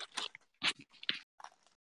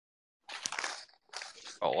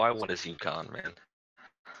 All I want is UConn, man.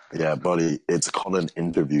 Yeah, buddy, it's called an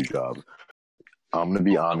interview job. I'm gonna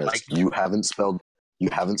be honest. You haven't spelled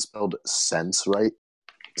sense right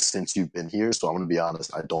since you've been here. So I'm gonna be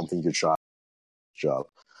honest. I don't think you're trying job.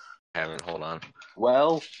 Haven't. Hold on.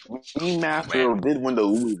 Well, me Master did win the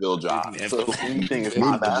Louisville job, so anything is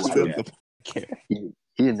possible. He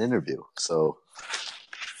didn't interview, so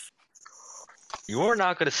You are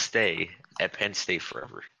not going to stay at Penn State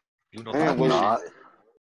forever. You know I'm that. not.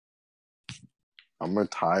 I'm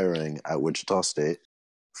retiring at Wichita State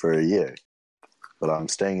for a year, but I'm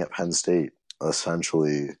staying at Penn State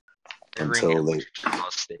essentially until they. Wichita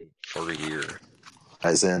State for a year.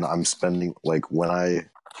 As in, I'm spending when I'm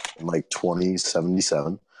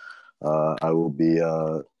 2077, I will be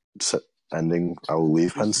ending. I will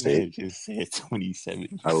leave Penn State. Just said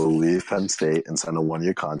 27. I will leave Penn State and sign a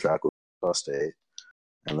 1-year contract with Wichita State,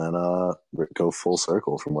 and then go full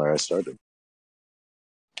circle from where I started.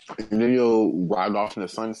 And then you'll ride off in the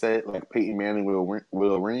sunset like Peyton Manning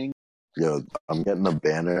with a ring. Yo, I'm getting a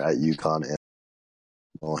banner at UConn, and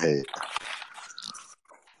no hate.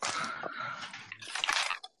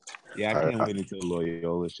 Yeah, I can't wait until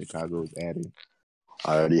Loyola Chicago is added.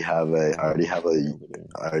 I already have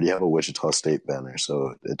a Wichita State banner,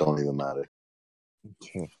 so it don't even matter.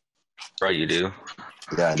 Right, you do.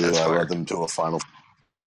 Yeah, I do. That's I fire. led them to a final.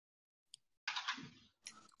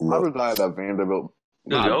 I reside at Vanderbilt.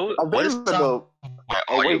 Yo, what is Vanderbilt?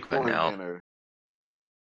 Are you Forest now? banner.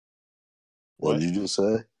 What did you just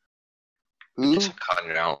say? Who? Just cutting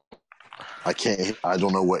it out. I can't. I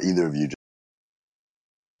don't know what either of you.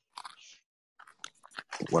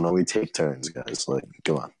 Why don't we take turns, guys?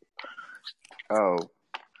 Come on. Oh,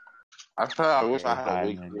 I wish I had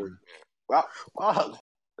Wake Forest. Wow.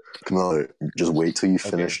 Camilla, just wait till you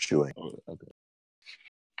finish chewing. Okay.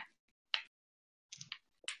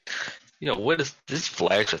 What is this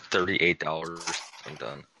flags at $38? I'm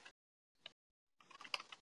done.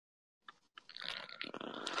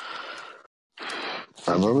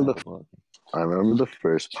 I remember the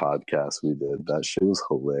first podcast we did. That shit was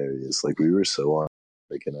hilarious. We were so on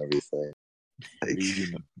and everything.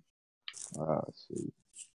 Sweet.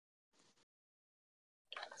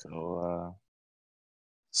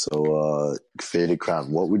 So, Faded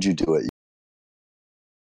Crown, what would you do at?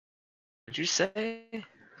 What'd you say?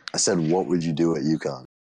 I said, what would you do at UConn?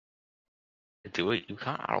 Do it?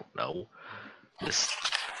 I don't know. Just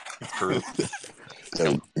improve.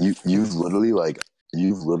 So you've literally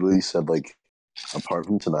said apart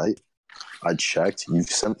from tonight, I checked. You've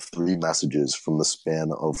sent 3 messages from the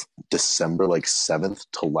span of December 7th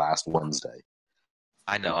to last Wednesday.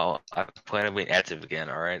 I know. I plan on being active again.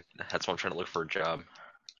 All right, that's why I'm trying to look for a job.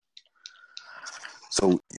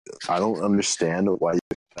 So I don't understand why you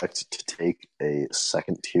expect to take a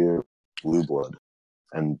 2nd-tier blue blood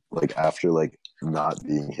and after not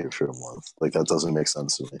being here for a month. That doesn't make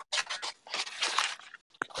sense to me.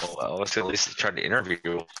 Well, let's at least try to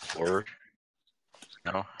interview for.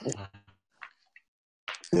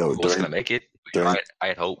 Yo, Who's gonna make it? I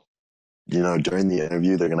had hope. During the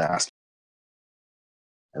interview, they're gonna ask,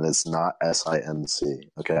 and it's not SINC.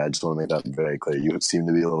 Okay, I just want to make that very clear. You seem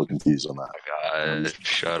to be a little confused on that. Oh God,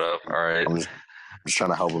 shut up! All right, I'm just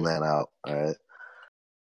trying to help a man out. All right.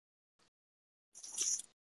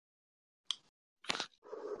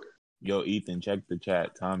 Yo, Ethan, check the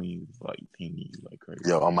chat. Tommy is pinging you like crazy.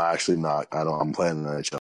 Yo, I'm actually not. I'm playing the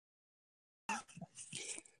NHL.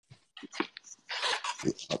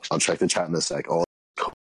 I'll check the chat in a sec. All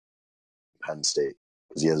Penn State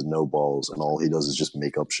because he has no balls and all he does is just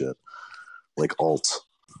make up shit alt.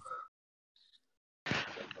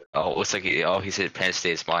 Oh, looks like he said Penn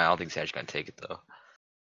State is mine. I don't think he's actually gonna take it though.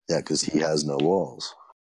 Yeah, because he has no balls.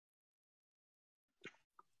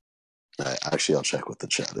 Actually, I'll check what the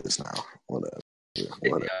chat is now. Whatever. Yeah,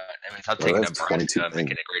 that means I'm taking a break to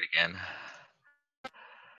making it great again.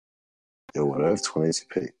 Yo, what? I have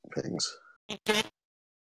 22 pings.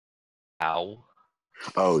 Ow.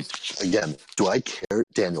 Oh, again, do I care?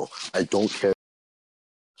 Daniel, I don't care.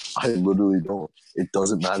 I literally don't. It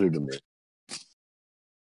doesn't matter to me.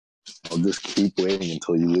 I'll just keep waiting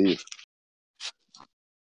until you leave.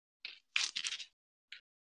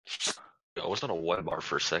 I was on a web bar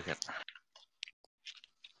for a second.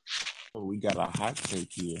 Oh, we got a hot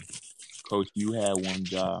take here. Coach, you had one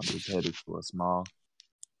job. It's headed for a small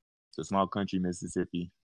country,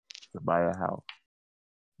 Mississippi, to buy a house.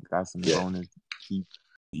 Got some bonus.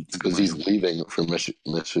 Because he's leaving for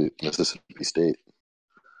Mississippi State.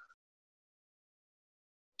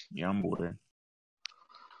 Yeah, I'm aware.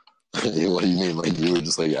 What do you mean? You were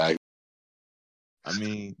just I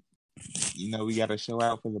mean, we got to show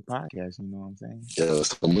out for the podcast. You know what I'm saying? Yeah,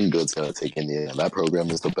 someone good's gonna take Indiana. That program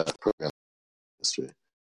is the best program in history.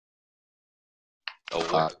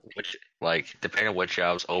 Oh, which like depending on which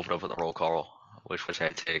jobs open up in the roll call, which I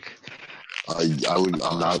take. I would.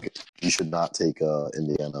 I'm not. You should not take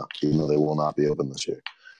Indiana, even though they will not be open this year.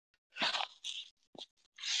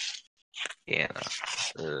 Indiana.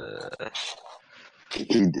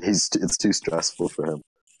 It's too stressful for him.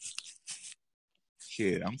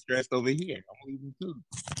 Shit, I'm stressed over here. I'm leaving too.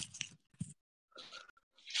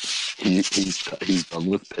 He's done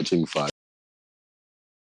with pitching fire.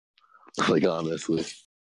 Like, honestly.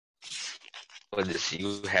 What does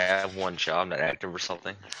you have one job not active or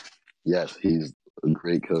something? Yes, he's a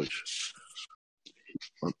great coach.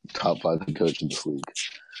 Top 5 head coach in this league.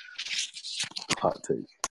 Hot take.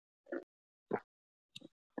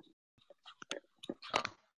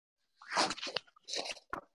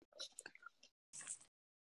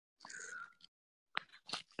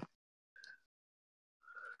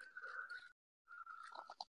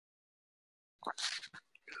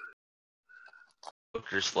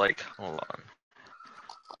 Just like, hold on.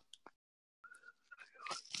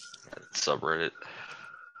 Subreddit.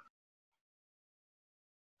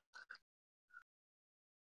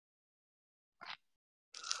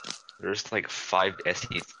 There's like 5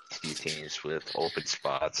 SEC teams with open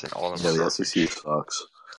spots, and all of them. Yeah, are the SEC sucks.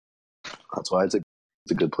 That's why it's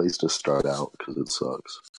a good place to start out, because it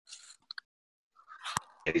sucks.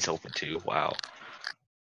 Yeah, he's open too. Wow.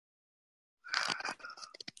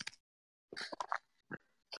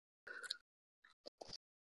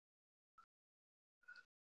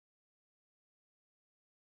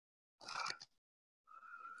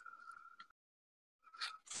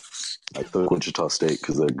 I took Wichita State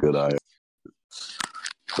because they're good.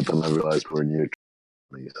 But then I realized we're near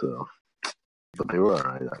 20, so. But they were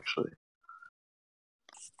alright, actually.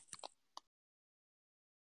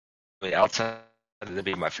 I mean, outside of it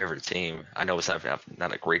being my favorite team, I know it's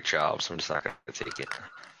not a great job, so I'm just not going to take it.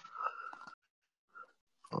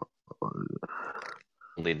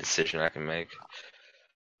 Only decision I can make.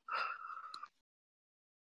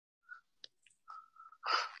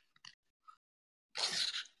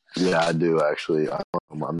 Yeah, I do, actually.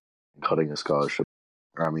 I'm cutting a scholarship.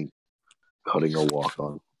 Cutting a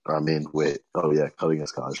walk-on. Cutting a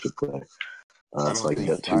scholarship play. So I can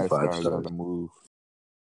get 2 5-stars. On the move.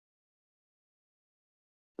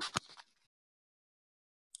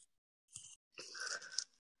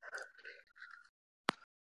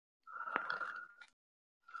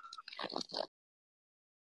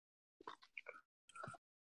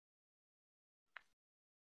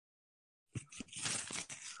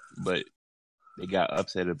 But they got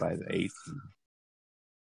upset by the 8th.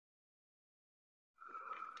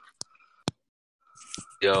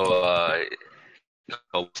 Yo,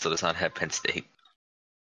 Hope still does not have Penn State.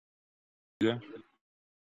 Yeah.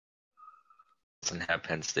 Doesn't have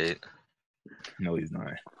Penn State. No, he's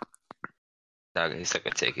not. No, he's not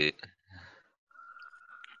going to take it.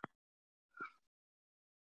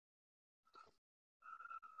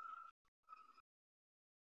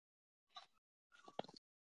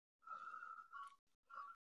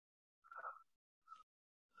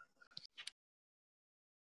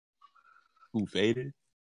 Who faded?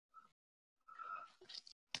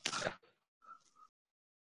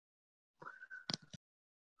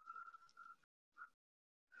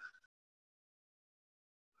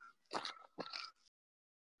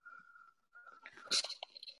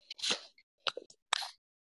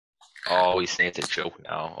 Oh, he's saying it's a joke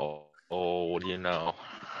now. Oh, what do you know?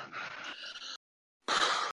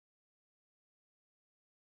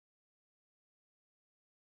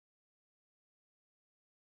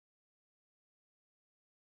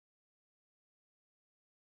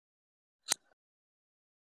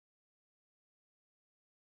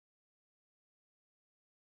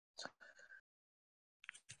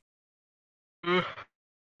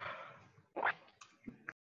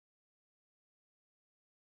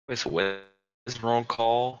 Wait, so what is the wrong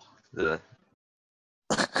call? What?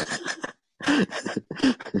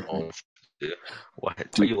 Dude,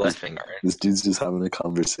 are you laughing, alright? This dude's just having a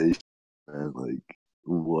conversation, man. Like,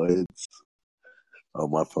 what? Oh,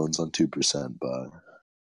 my phone's on 2%, bye.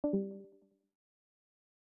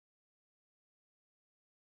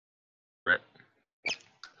 Right.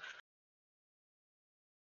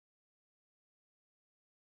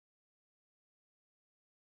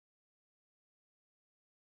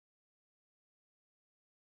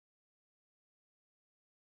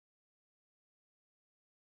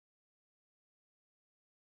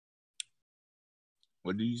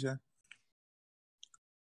 What did you say?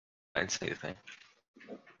 I didn't say anything.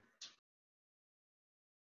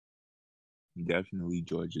 Definitely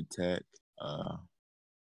Georgia Tech.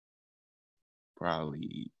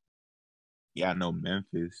 Probably. Yeah, I know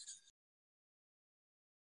Memphis.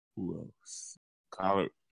 Who else?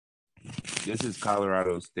 This is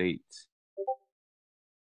Colorado State's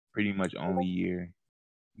pretty much only year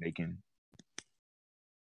they can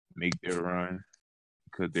make their run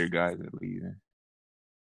because their guys are leaving.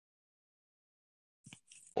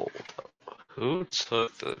 Hold up. Who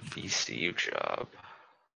took the VCU job?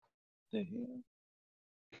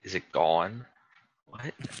 Is it gone?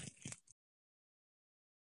 What?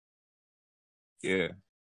 Yeah.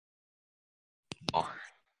 Oh,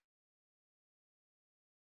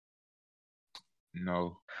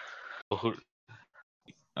 No. who?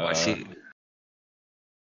 I see.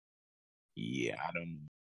 Yeah, I don't know.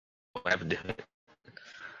 What happened to it?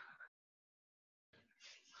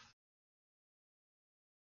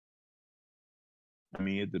 I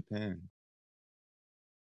mean, it depends.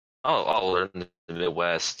 Oh, they're in the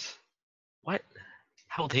Midwest. What?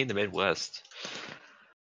 How are they in the Midwest?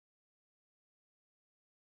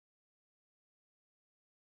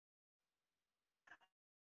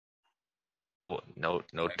 What, no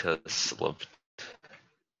to Slav.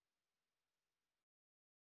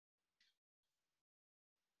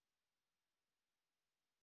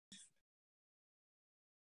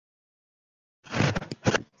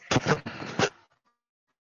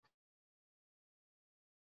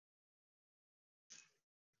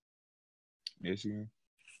 Michigan.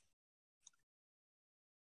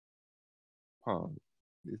 Oh,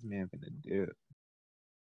 this man finna dip.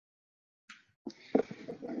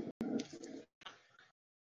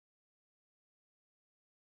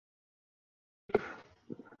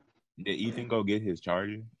 Did Ethan go get his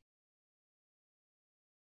charger?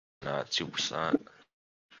 Not 2%.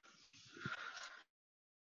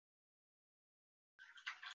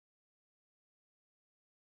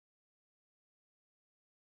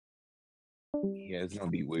 Yeah, it's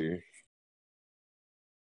gonna be weird.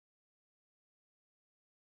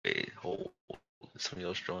 Wait, hold. Did somebody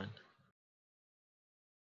else join?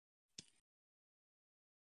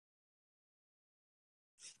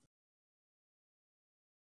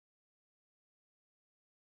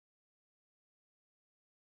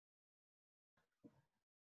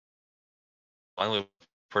 Finally,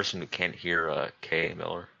 person who can't hear K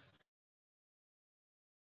Miller.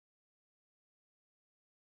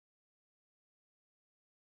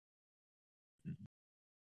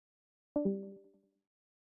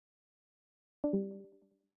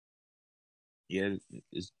 Yeah,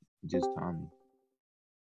 it's just Tommy.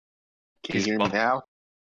 Can you hear me now?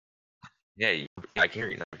 Yeah, I can hear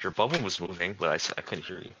you now. Your bubble was moving, but I couldn't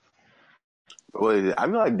hear you. What is it? I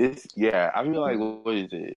feel like this. Yeah, I feel like what is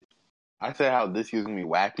it? I said how this year's gonna be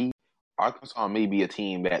wacky. Arkansas may be a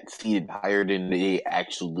team that's seeded higher than they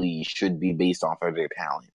actually should be based off of their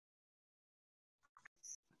talent.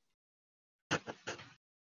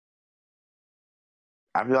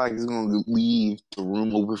 I feel like it's going to leave the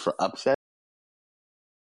room open for upset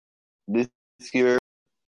this year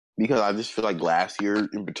because I just feel like last year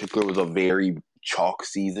in particular was a very chalk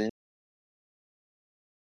season.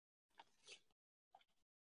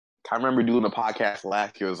 I remember doing a podcast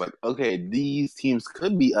last year. I was like, okay, these teams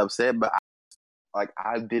could be upset, but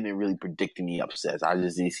I didn't really predict any upsets. I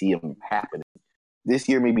just didn't see them happening. This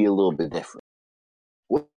year may be a little bit different,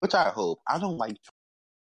 which I hope. I don't like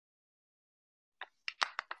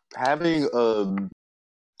having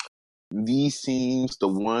these teams. The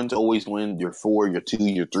ones always win your 4, your 2,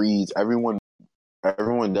 your 3s. Everyone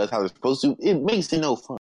does how they're supposed to. It makes it no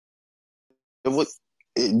fun.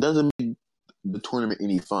 It doesn't make the tournament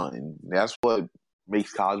any fun. That's what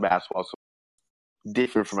makes college basketball so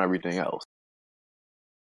different from everything else.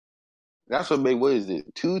 That's what made, what is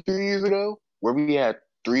it, 2-3 years ago, where we had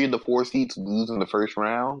 3 of the 4 seeds lose in the first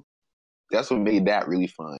round. That's what made that really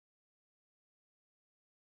fun.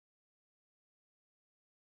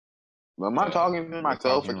 Am I talking to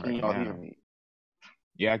myself or can y'all hear me?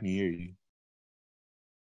 Yeah, I can hear you.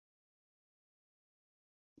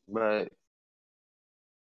 But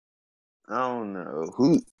I don't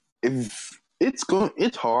know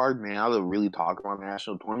it's hard now to really talk about the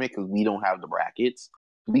national tournament because we don't have the brackets.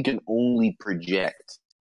 We can only project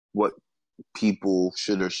what people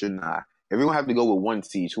should or should not. Everyone have to go with 1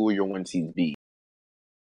 seed. Who will your 1 seeds be?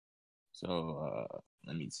 So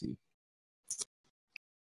let me see.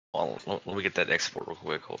 Well, let me get that export real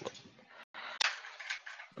quick. Hold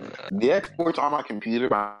on. The export's on my computer,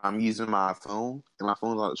 but I'm using my phone, and my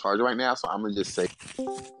phone's on the charger right now, so I'm going to just say,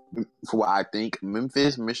 for what I think,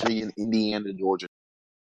 Memphis, Michigan, Indiana, Georgia.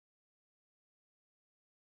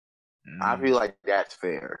 I feel like that's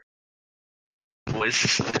fair. Well, is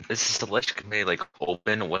the selection committee like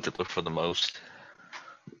open? What to look for the most?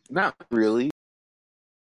 Not really.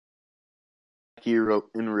 here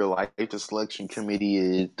in real life, the selection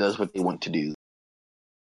committee does what they want to do.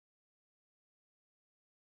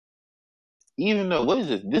 Even though, what is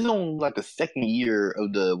this? This is only like the second year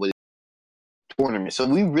of the tournament, so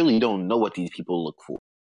we really don't know what these people look for.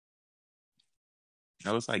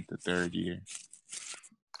 That was like the third year.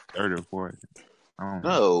 Third or fourth. I don't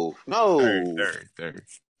No.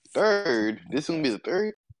 Third. This is going to be the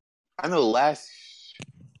third? I know I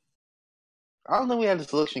don't think we had the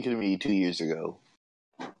selection committee 2 years ago.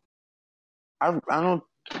 I don't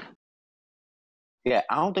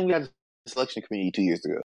think we had the selection committee 2 years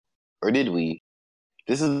ago. Or did we?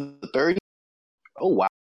 This is the third? Oh, wow.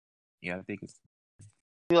 Yeah, I think it's... I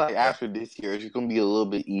feel like after this year, it's going to be a little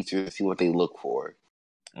bit easier to see what they look for.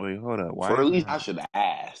 Wait, hold up. Or at least I should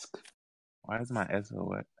ask. Why is my SO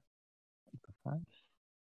what the fuck?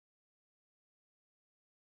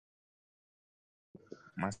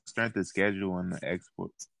 My strength of schedule in the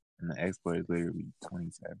export is literally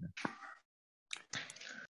 27.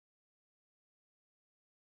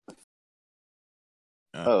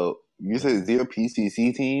 Oh, you said 0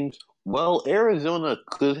 PCC teams? Well, Arizona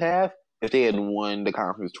could have if they had won the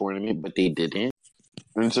conference tournament, but they didn't.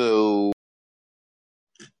 And so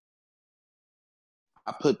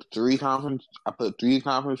I put three conference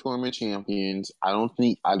tournament champions. I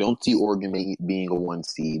don't see Oregon being a 1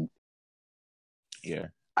 seed. Yeah.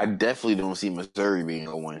 I definitely don't see Missouri being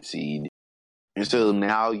a 1 seed. And so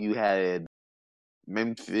now you had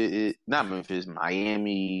Miami,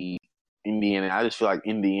 Indiana. I just feel like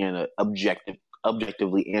Indiana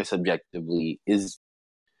objectively and subjectively is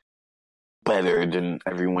better than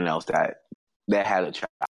everyone else that had a shot.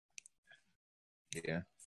 Yeah.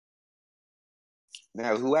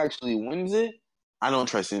 Now, who actually wins it? I don't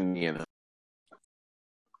trust Indiana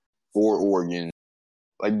or Oregon.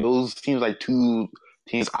 Like, those seems like two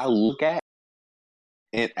teams I look at,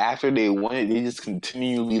 and after they won it, they just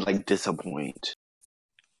continually, like, disappoint.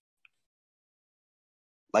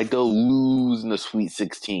 Like, they'll lose in the Sweet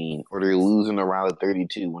 16, or they lose in the round of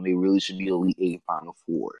 32 when they really should be Elite 8 Final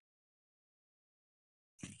Four.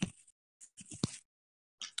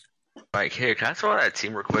 Right, here, can I throw out a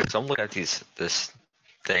team real quick? So I'm looking at this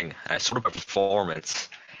thing, and I sort of a performance.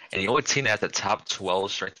 And the only team that has the top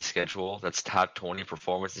 12 strength of schedule, that's top 20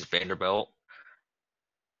 performance, is Vanderbilt.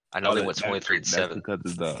 I know they went 23-7. That's because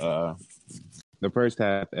of the first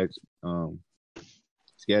half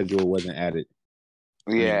schedule wasn't added.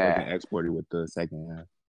 Yeah, it wasn't exported with the second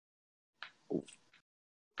half.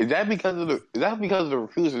 Is that because of the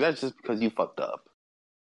recruits, or that's just because you fucked up?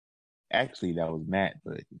 Actually, that was Matt,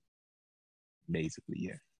 but basically,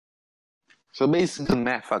 yeah. So basically,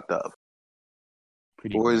 Matt fucked up.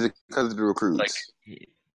 Or is it because of the recruits? Like,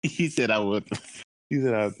 he said I would. He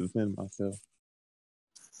said I would defend myself.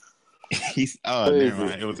 Never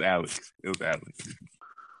mind. It was Alex.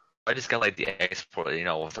 I just got like the export, with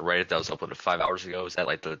the Reddit that was uploaded 5 hours ago. Is that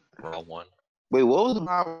like the wrong one? Wait, what was the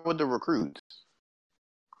problem with the recruits?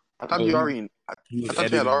 I thought you already. I thought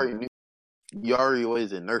you had already knew. You already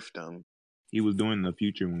nerfed them. He was doing the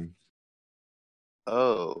future ones.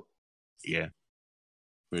 Oh. Yeah.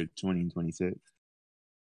 For 2026.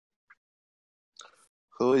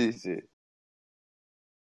 Who is it?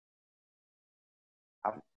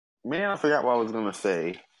 I forgot what I was gonna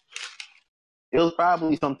say. It was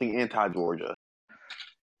probably something anti-Georgia.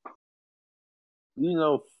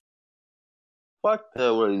 Fuck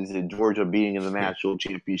Georgia being in the national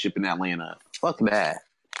championship in Atlanta. Fuck that.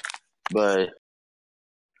 But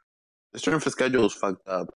the strength of schedule is fucked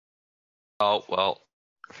up. Oh, well,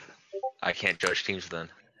 I can't judge teams then.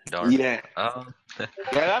 Darn. Yeah. Yeah,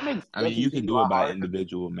 that makes. I mean, you can do it by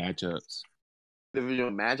individual matchups.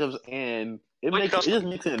 And it just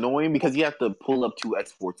makes it annoying because you have to pull up 2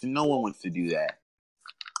 exports, and no one wants to do that.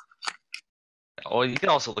 Oh, you can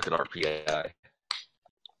also look at RPI.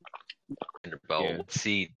 Vanderbilt. Yeah.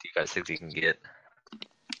 See, do you guys think they can get?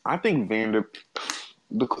 I think the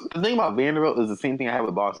thing about Vanderbilt is the same thing I have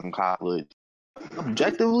with Boston College.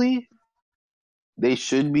 Objectively, they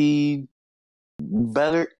should be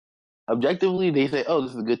better. Objectively, they say, "Oh,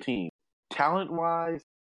 this is a good team." Talent-wise,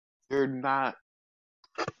 they're not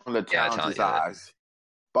on the talented side.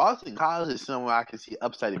 Boston College is somewhere I can see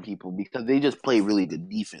upside in people because they just play really good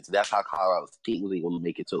defense. That's how Colorado State was able to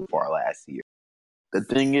make it so far last year. The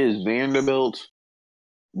thing is, Vanderbilt,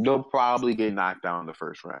 they'll probably get knocked down in the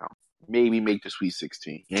first round. Maybe make the Sweet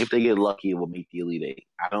 16. And if they get lucky, it will make the Elite 8.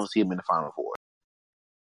 I don't see them in the Final Four.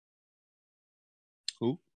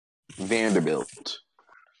 Who? Vanderbilt.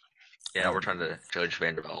 Yeah, we're trying to judge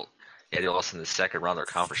Vanderbilt. Yeah, they lost in the second round of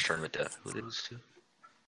their conference tournament. Who did they lose to?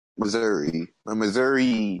 Missouri.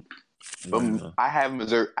 Missouri But I have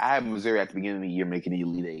Missouri. I have Missouri at the beginning of the year making the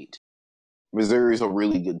Elite Eight. Missouri's a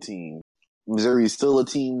really good team. Missouri's still a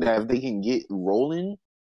team that if they can get rolling,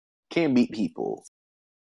 can beat people.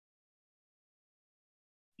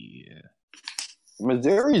 Yeah.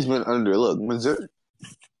 Missouri's been underlooked. Missouri.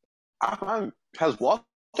 Has Walter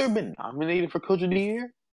been nominated for Coach of the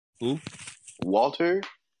Year? Who? Walter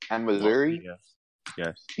at Missouri.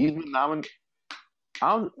 Yes. He's been nominated.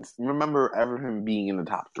 I don't remember ever him being in the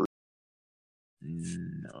top 3.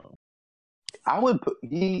 No. I would put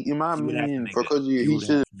in my opinion for Coach of the Year. He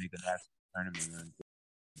should make a national tournament run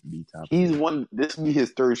to be top. He's won. This will be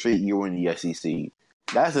his 3rd straight year winning the SEC.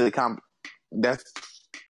 That's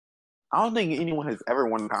I don't think anyone has ever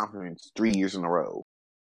won the conference 3 years in a row.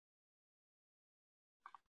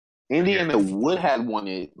 Indiana would have won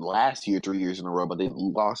it last year 3 years in a row, but they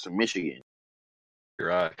lost to Michigan.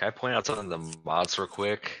 Can I point out something to the mods real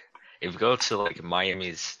quick? If you go to like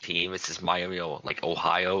Miami's team, it's just Miami, like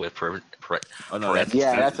Ohio with Oh no, that's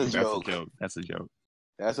a joke. That's a joke.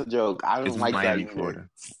 That's a joke. I don't like Miami, that either. Florida.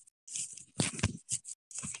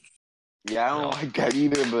 Yeah, I don't like that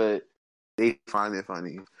either, but they find it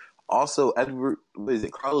funny. Also,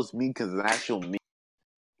 Carlos Meek is an actual Meek.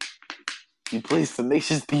 He plays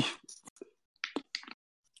Tenacious D.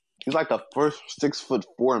 He's like the first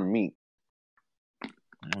 6'4" Meek.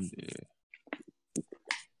 Oh, dear.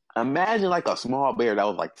 Imagine like a small bear that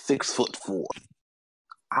was like 6'4".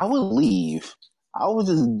 I would leave. I would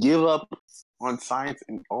just give up on science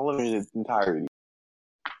and all of it in its entirety.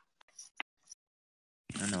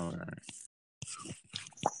 I know, right?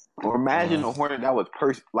 Or imagine a hornet that was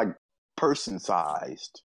person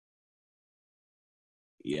sized.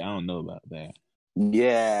 Yeah, I don't know about that.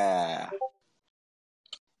 Yeah.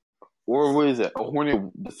 Or what is it? A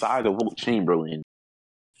hornet the size of Wilt Chamberlain.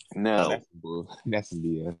 No. That's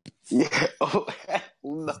BS. Yeah. Oh,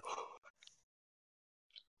 no.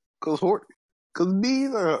 Cause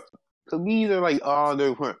bees are like, oh,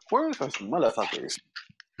 they're hornets. Hornets are some motherfuckers.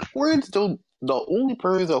 Hornets don't. The only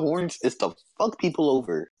purpose of hornets is to fuck people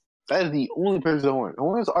over. That is the only purpose of hornets.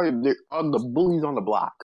 Hornets are the bullies on the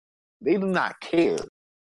block. They do not care.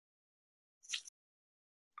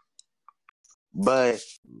 But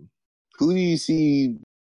who do you see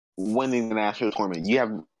winning the national tournament?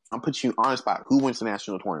 I'll put you on the spot. Who wins the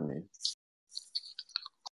national tournament?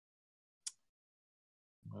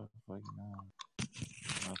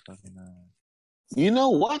 You know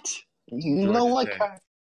what? You know what?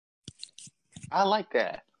 I like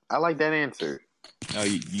that. I like that answer. No,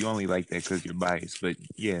 you only like that because you're biased, but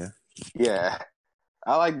yeah. Yeah.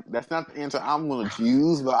 That's not the answer I'm going to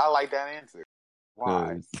choose, but I like that answer.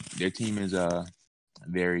 Why? Their team is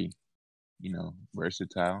very,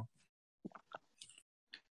 versatile.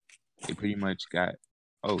 They pretty much got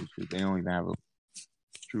they don't even have a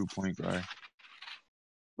true point guard.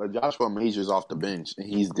 But Joshua Major's off the bench and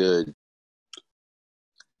he's good.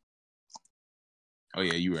 Oh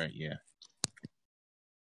yeah, you're right, yeah.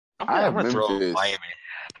 I'm gonna throw Miami.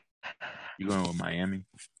 You going with Miami?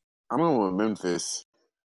 I'm going with Memphis.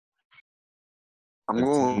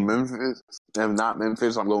 If not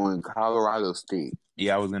Memphis, I'm going with Colorado State.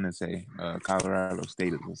 Yeah, I was gonna say Colorado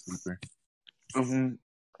State is a sleeper. Mm-hmm.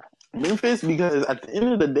 Memphis, because at the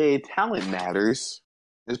end of the day, talent matters,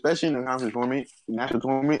 especially in the conference tournament, national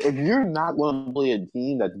tournament. If you're not going to play a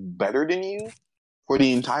team that's better than you for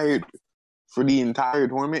the entire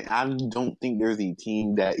tournament, I don't think there's a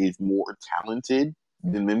team that is more talented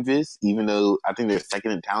than Memphis, even though I think they're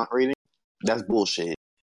second in talent rating. That's bullshit.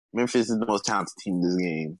 Memphis is the most talented team in this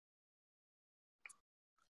game.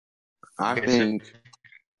 I think.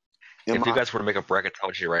 If you guys were to make a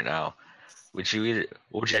bracketology right now, what would you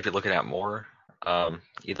have to be looking at more?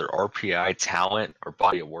 Either RPI, talent, or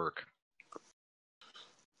body of work?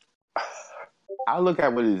 I look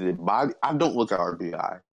at body. I don't look at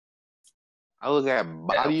RPI. I look at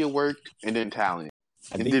body of work and then talent.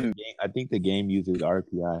 I think the game uses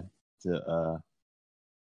RPI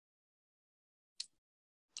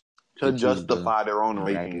to justify their own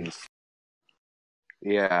ratings.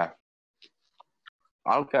 Yeah.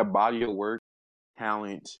 I look at body of work,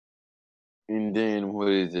 talent, and then what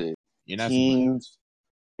is it? Teams.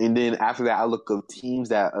 And then after that, I look at teams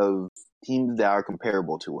that are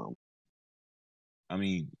comparable to them. I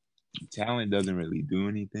mean, talent doesn't really do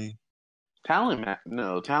anything. Talent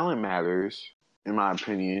matters, in my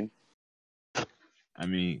opinion. I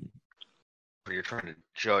mean, you're trying to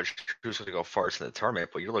judge who's going to go farthest in the tournament,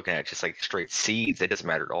 but you're looking at just like straight seeds. It doesn't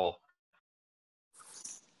matter at all.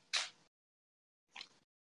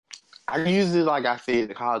 I use it like I said,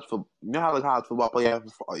 the college football. You know how the college football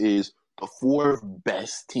playoff is the 4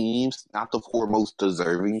 best teams, not the 4 most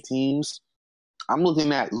deserving teams. I'm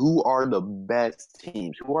looking at who are the best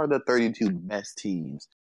teams. Who are the 32 best teams?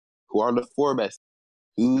 Who are the 4 best?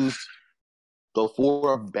 Who's the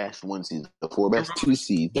 4 best 1 seed? The 4 best 2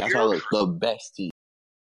 seeds. That's how the best team.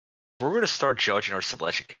 We're going to start judging our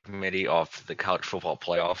selection committee off the college football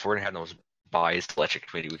playoff. We're going to have the most biased selection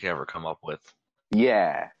committee we could ever come up with.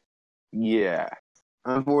 Yeah.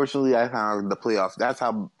 Unfortunately, I found the playoffs. That's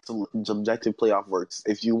how subjective playoff works.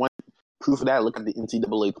 If you want proof of that, look at the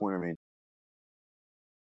NCAA tournament.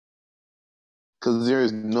 Because there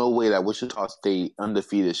is no way that Wichita State,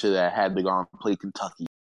 undefeated, should have had to go and play Kentucky.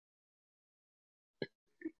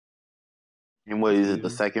 And what is it, the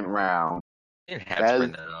second round? You didn't have to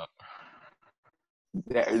bring that up.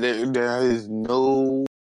 There is no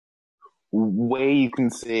way you can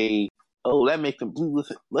say, oh, that makes them blue.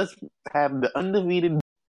 Listen, let's have the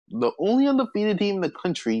only undefeated team in the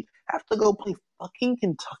country have to go play fucking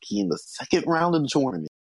Kentucky in the second round of the tournament.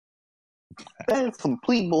 That is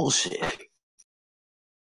complete bullshit.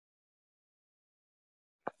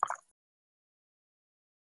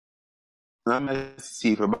 I'm going to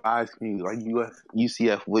see for biased community like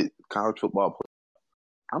UCF with college football players.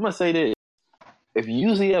 I'm going to say this. If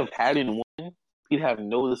UCF hadn't won, we'd have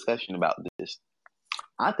no discussion about this.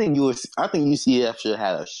 I think UCF should have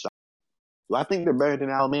had a shot. Do I think they're better than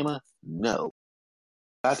Alabama? No.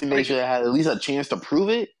 I think they should have had at least a chance to prove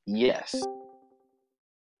it? Yes.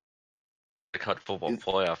 The college football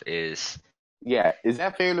playoff is... Yeah, is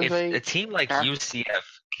that fair to say? If a team like UCF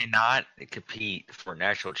cannot compete for a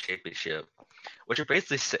national championship, what you're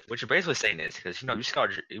basically saying is, because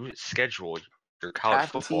you schedule your college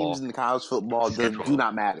half football. Teams in the college football do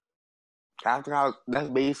not matter. That's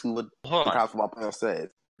basically what the college football player says.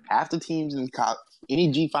 Half the teams in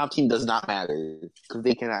any G5 team does not matter because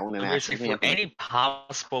they cannot win a national championship. For any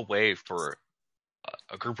possible way for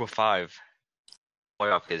a group of 5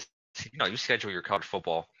 playoff is, you schedule your college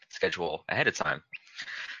football schedule ahead of time.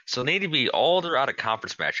 So they need to be all their out of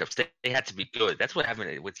conference matchups. They had to be good. That's what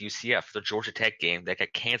happened with UCF. The Georgia Tech game that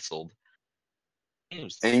got canceled.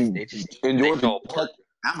 And Georgia Tech,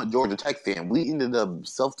 I'm a Georgia Tech fan. We ended up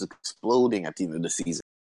self-exploding at the end of the season.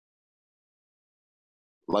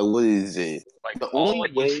 Like, what is it? Like, the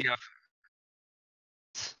only way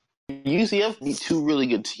UCF beat 2 really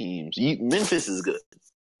good teams. Memphis is good.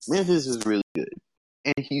 Memphis is really good.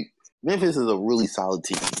 And Memphis is a really solid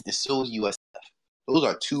team. And so is USF. Those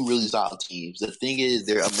are 2 really solid teams. The thing is,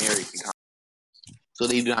 they're American, so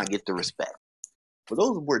they do not get the respect. But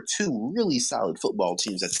those were 2 really solid football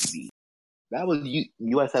teams that they beat. That was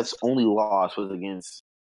USF's only loss was against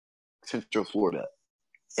Central Florida.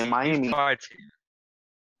 And Miami.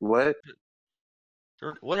 What?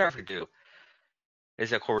 What they have to do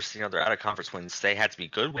is, of course, they're out of conference wins. They had to be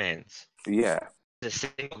good wins. Yeah. It's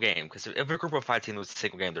a single game, because if a group of 5 teams loses a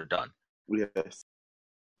single game, they're done. Yes.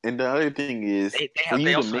 And the other thing is,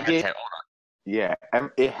 they also had to have, yeah,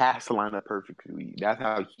 it has to line up perfectly. That's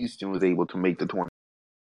how Houston was able to make the tournament.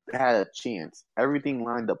 They had a chance. Everything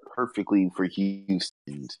lined up perfectly for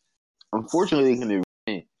Houston. Unfortunately, they couldn't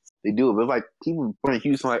win. They do it, but like people put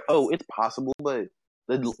Houston like, oh, it's possible, but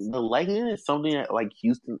the likelihood something that like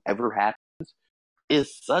Houston ever happens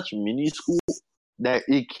is such minuscule that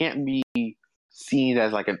it can't be seen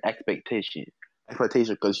as like an expectation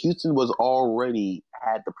because Houston was already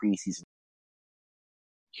had the preseason.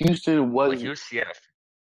 Houston was UCF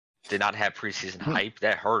did not have preseason hype.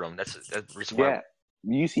 That hurt them. That's the reason why.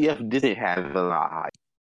 Yeah, UCF didn't have a lot of hype.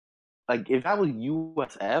 Like if that was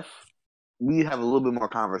USF, we'd have a little bit more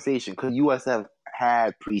conversation because USF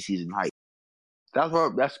had preseason hype.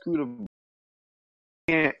 That screwed them.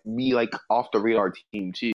 Can't be like off the radar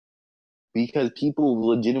team too. Because people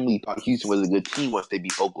legitimately thought Houston was a good team once they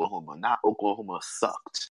beat Oklahoma. Not Oklahoma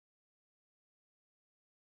sucked.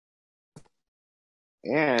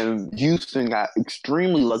 And Houston got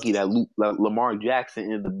extremely lucky that Lamar Jackson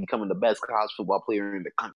ended up becoming the best college football player in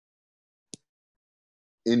the country.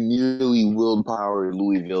 And nearly willpower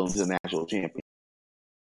Louisville into the national champion.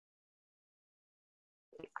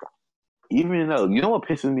 Even though, you know what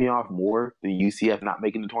pisses me off more than UCF not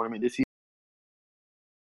making the tournament this year?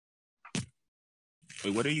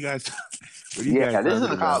 Wait, what are you guys? This is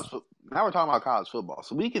a college. Now we're talking about college football,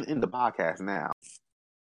 so we can end the podcast now,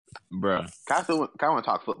 bruh. I still want to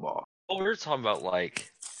talk football. Well, we're talking about like.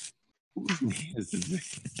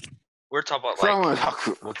 We're talking about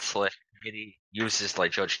like what select committee uses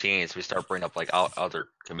like judge teams. We start bringing up like other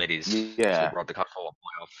committees. Yeah. So we brought the college football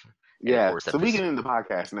playoff. Yeah. So we can end the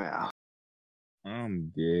podcast now.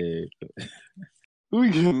 I'm dead. We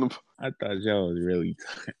can. I thought y'all was really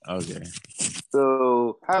okay.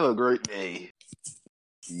 So, have a great day.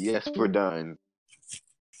 Yes, we're done.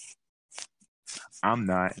 I'm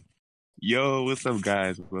not. Yo, what's up,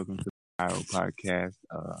 guys? Welcome to the Pyro Podcast.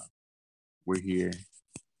 We're here,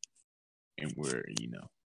 and we're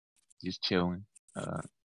just chilling. If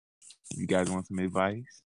you guys want some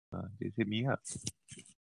advice, just hit me up.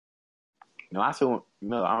 I still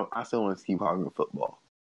want to keep talking football.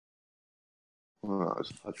 Oh,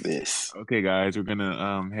 fuck this. Okay, guys, we're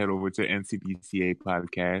gonna head over to NCDCA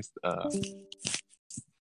Podcast.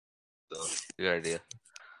 Good idea.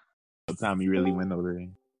 Tommy really went over there.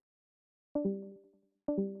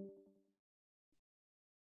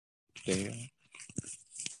 There.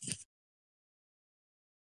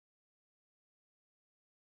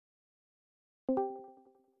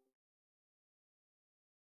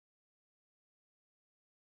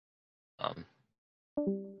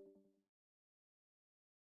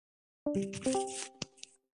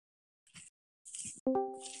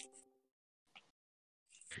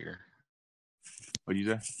 Here. What'd you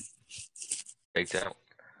say? Baked out.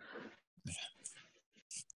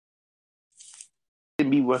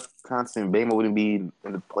 It'd be Wisconsin. Bama wouldn't be in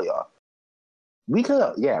the playoff. We could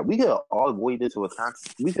all avoid this with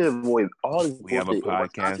Wisconsin. We could avoid all this. We have a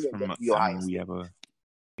podcast from. We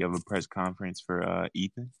have a press conference for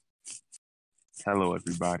Ethan. Hello,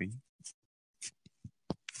 everybody.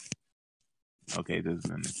 Okay, this is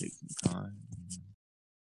gonna take some time.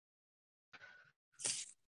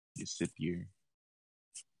 Just sip your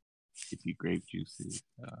grape juices.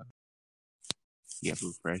 You have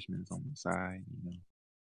refreshments on the side,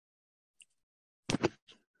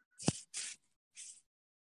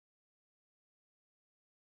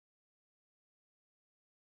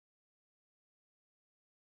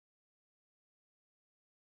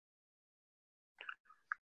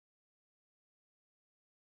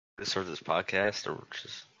 Start this podcast or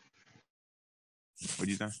just What'd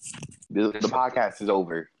you say? The podcast is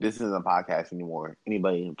over. This isn't a podcast anymore.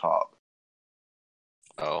 Anybody can talk.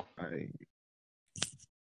 Oh. Okay.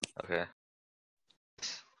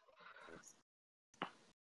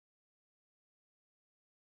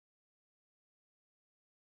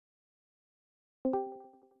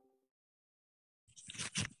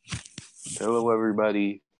 Hello,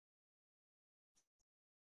 everybody.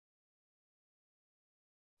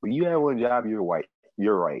 When you have one job, you're white.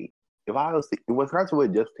 You're right. If Wisconsin would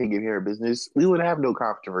have just taken care of business, we would have no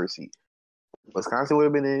controversy. Wisconsin would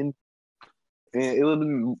have been in, and it would have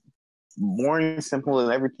been boring, simple,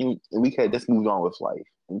 and everything, and we could have just moved on with life.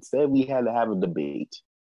 Instead, we had to have a debate.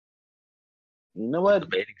 You know what?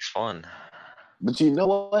 Debating's fun. But you know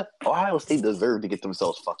what? Ohio State deserved to get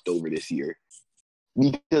themselves fucked over this year.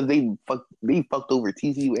 Because they fucked over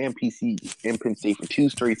TCU and Penn State for 2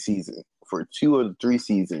 straight seasons. For 2 of the 3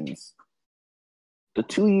 seasons. The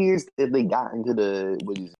 2 years that they got into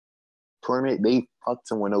the tournament, they fucked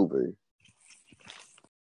someone over.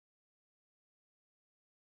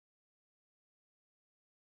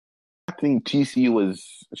 I think TCU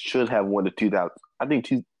should have won the 2000. I think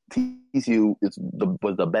TCU was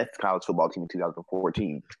the best college football team in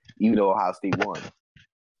 2014, even though Ohio State won.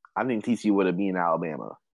 I think TCU would have been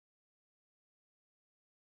Alabama.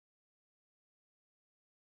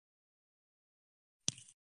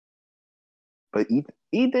 But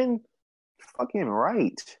Ethan, fucking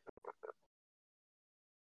right.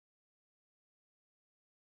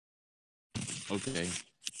 Okay.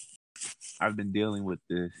 I've been dealing with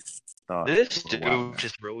this thought. Did this dude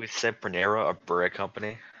just really send Panera a bread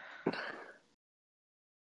company? What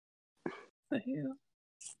the hell?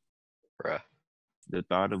 Bruh. The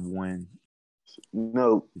thought of when.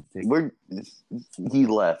 No, he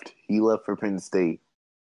left. He left for Penn State.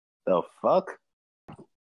 The fuck?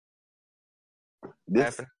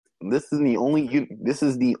 This is the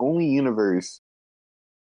only universe.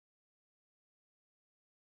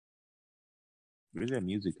 Where's that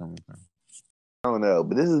music coming from? I don't know,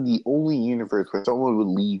 but this is the only universe where someone would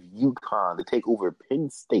leave UConn to take over Penn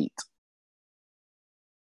State.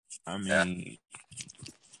 I mean,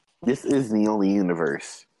 this is the only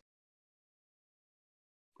universe.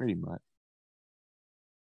 Pretty much.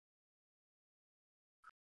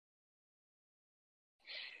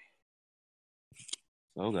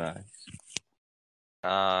 So, guys.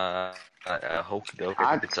 I hope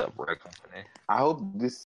it's a bread company. I hope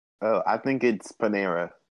this. I think it's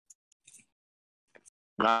Panera.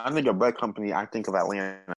 When I think of bread company, I think of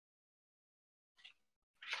Atlanta.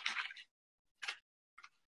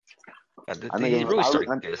 He really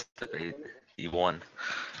started this. He won.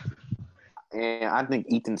 And I think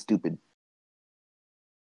Ethan's stupid.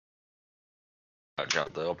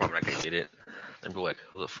 They'll probably not gonna get it. They'll be like,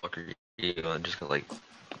 "Who the fuck are you?" And just like,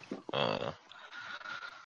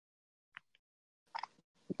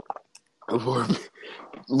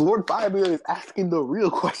 Lord Bybeer is asking the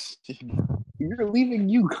real question. You're leaving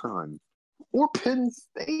UConn or Penn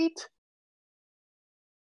State?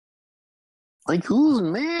 Like, whose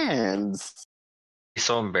man's? He's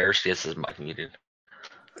so embarrassed he has his mic muted.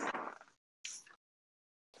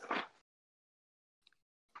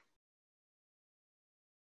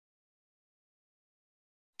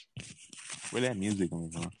 Where that music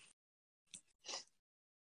coming from?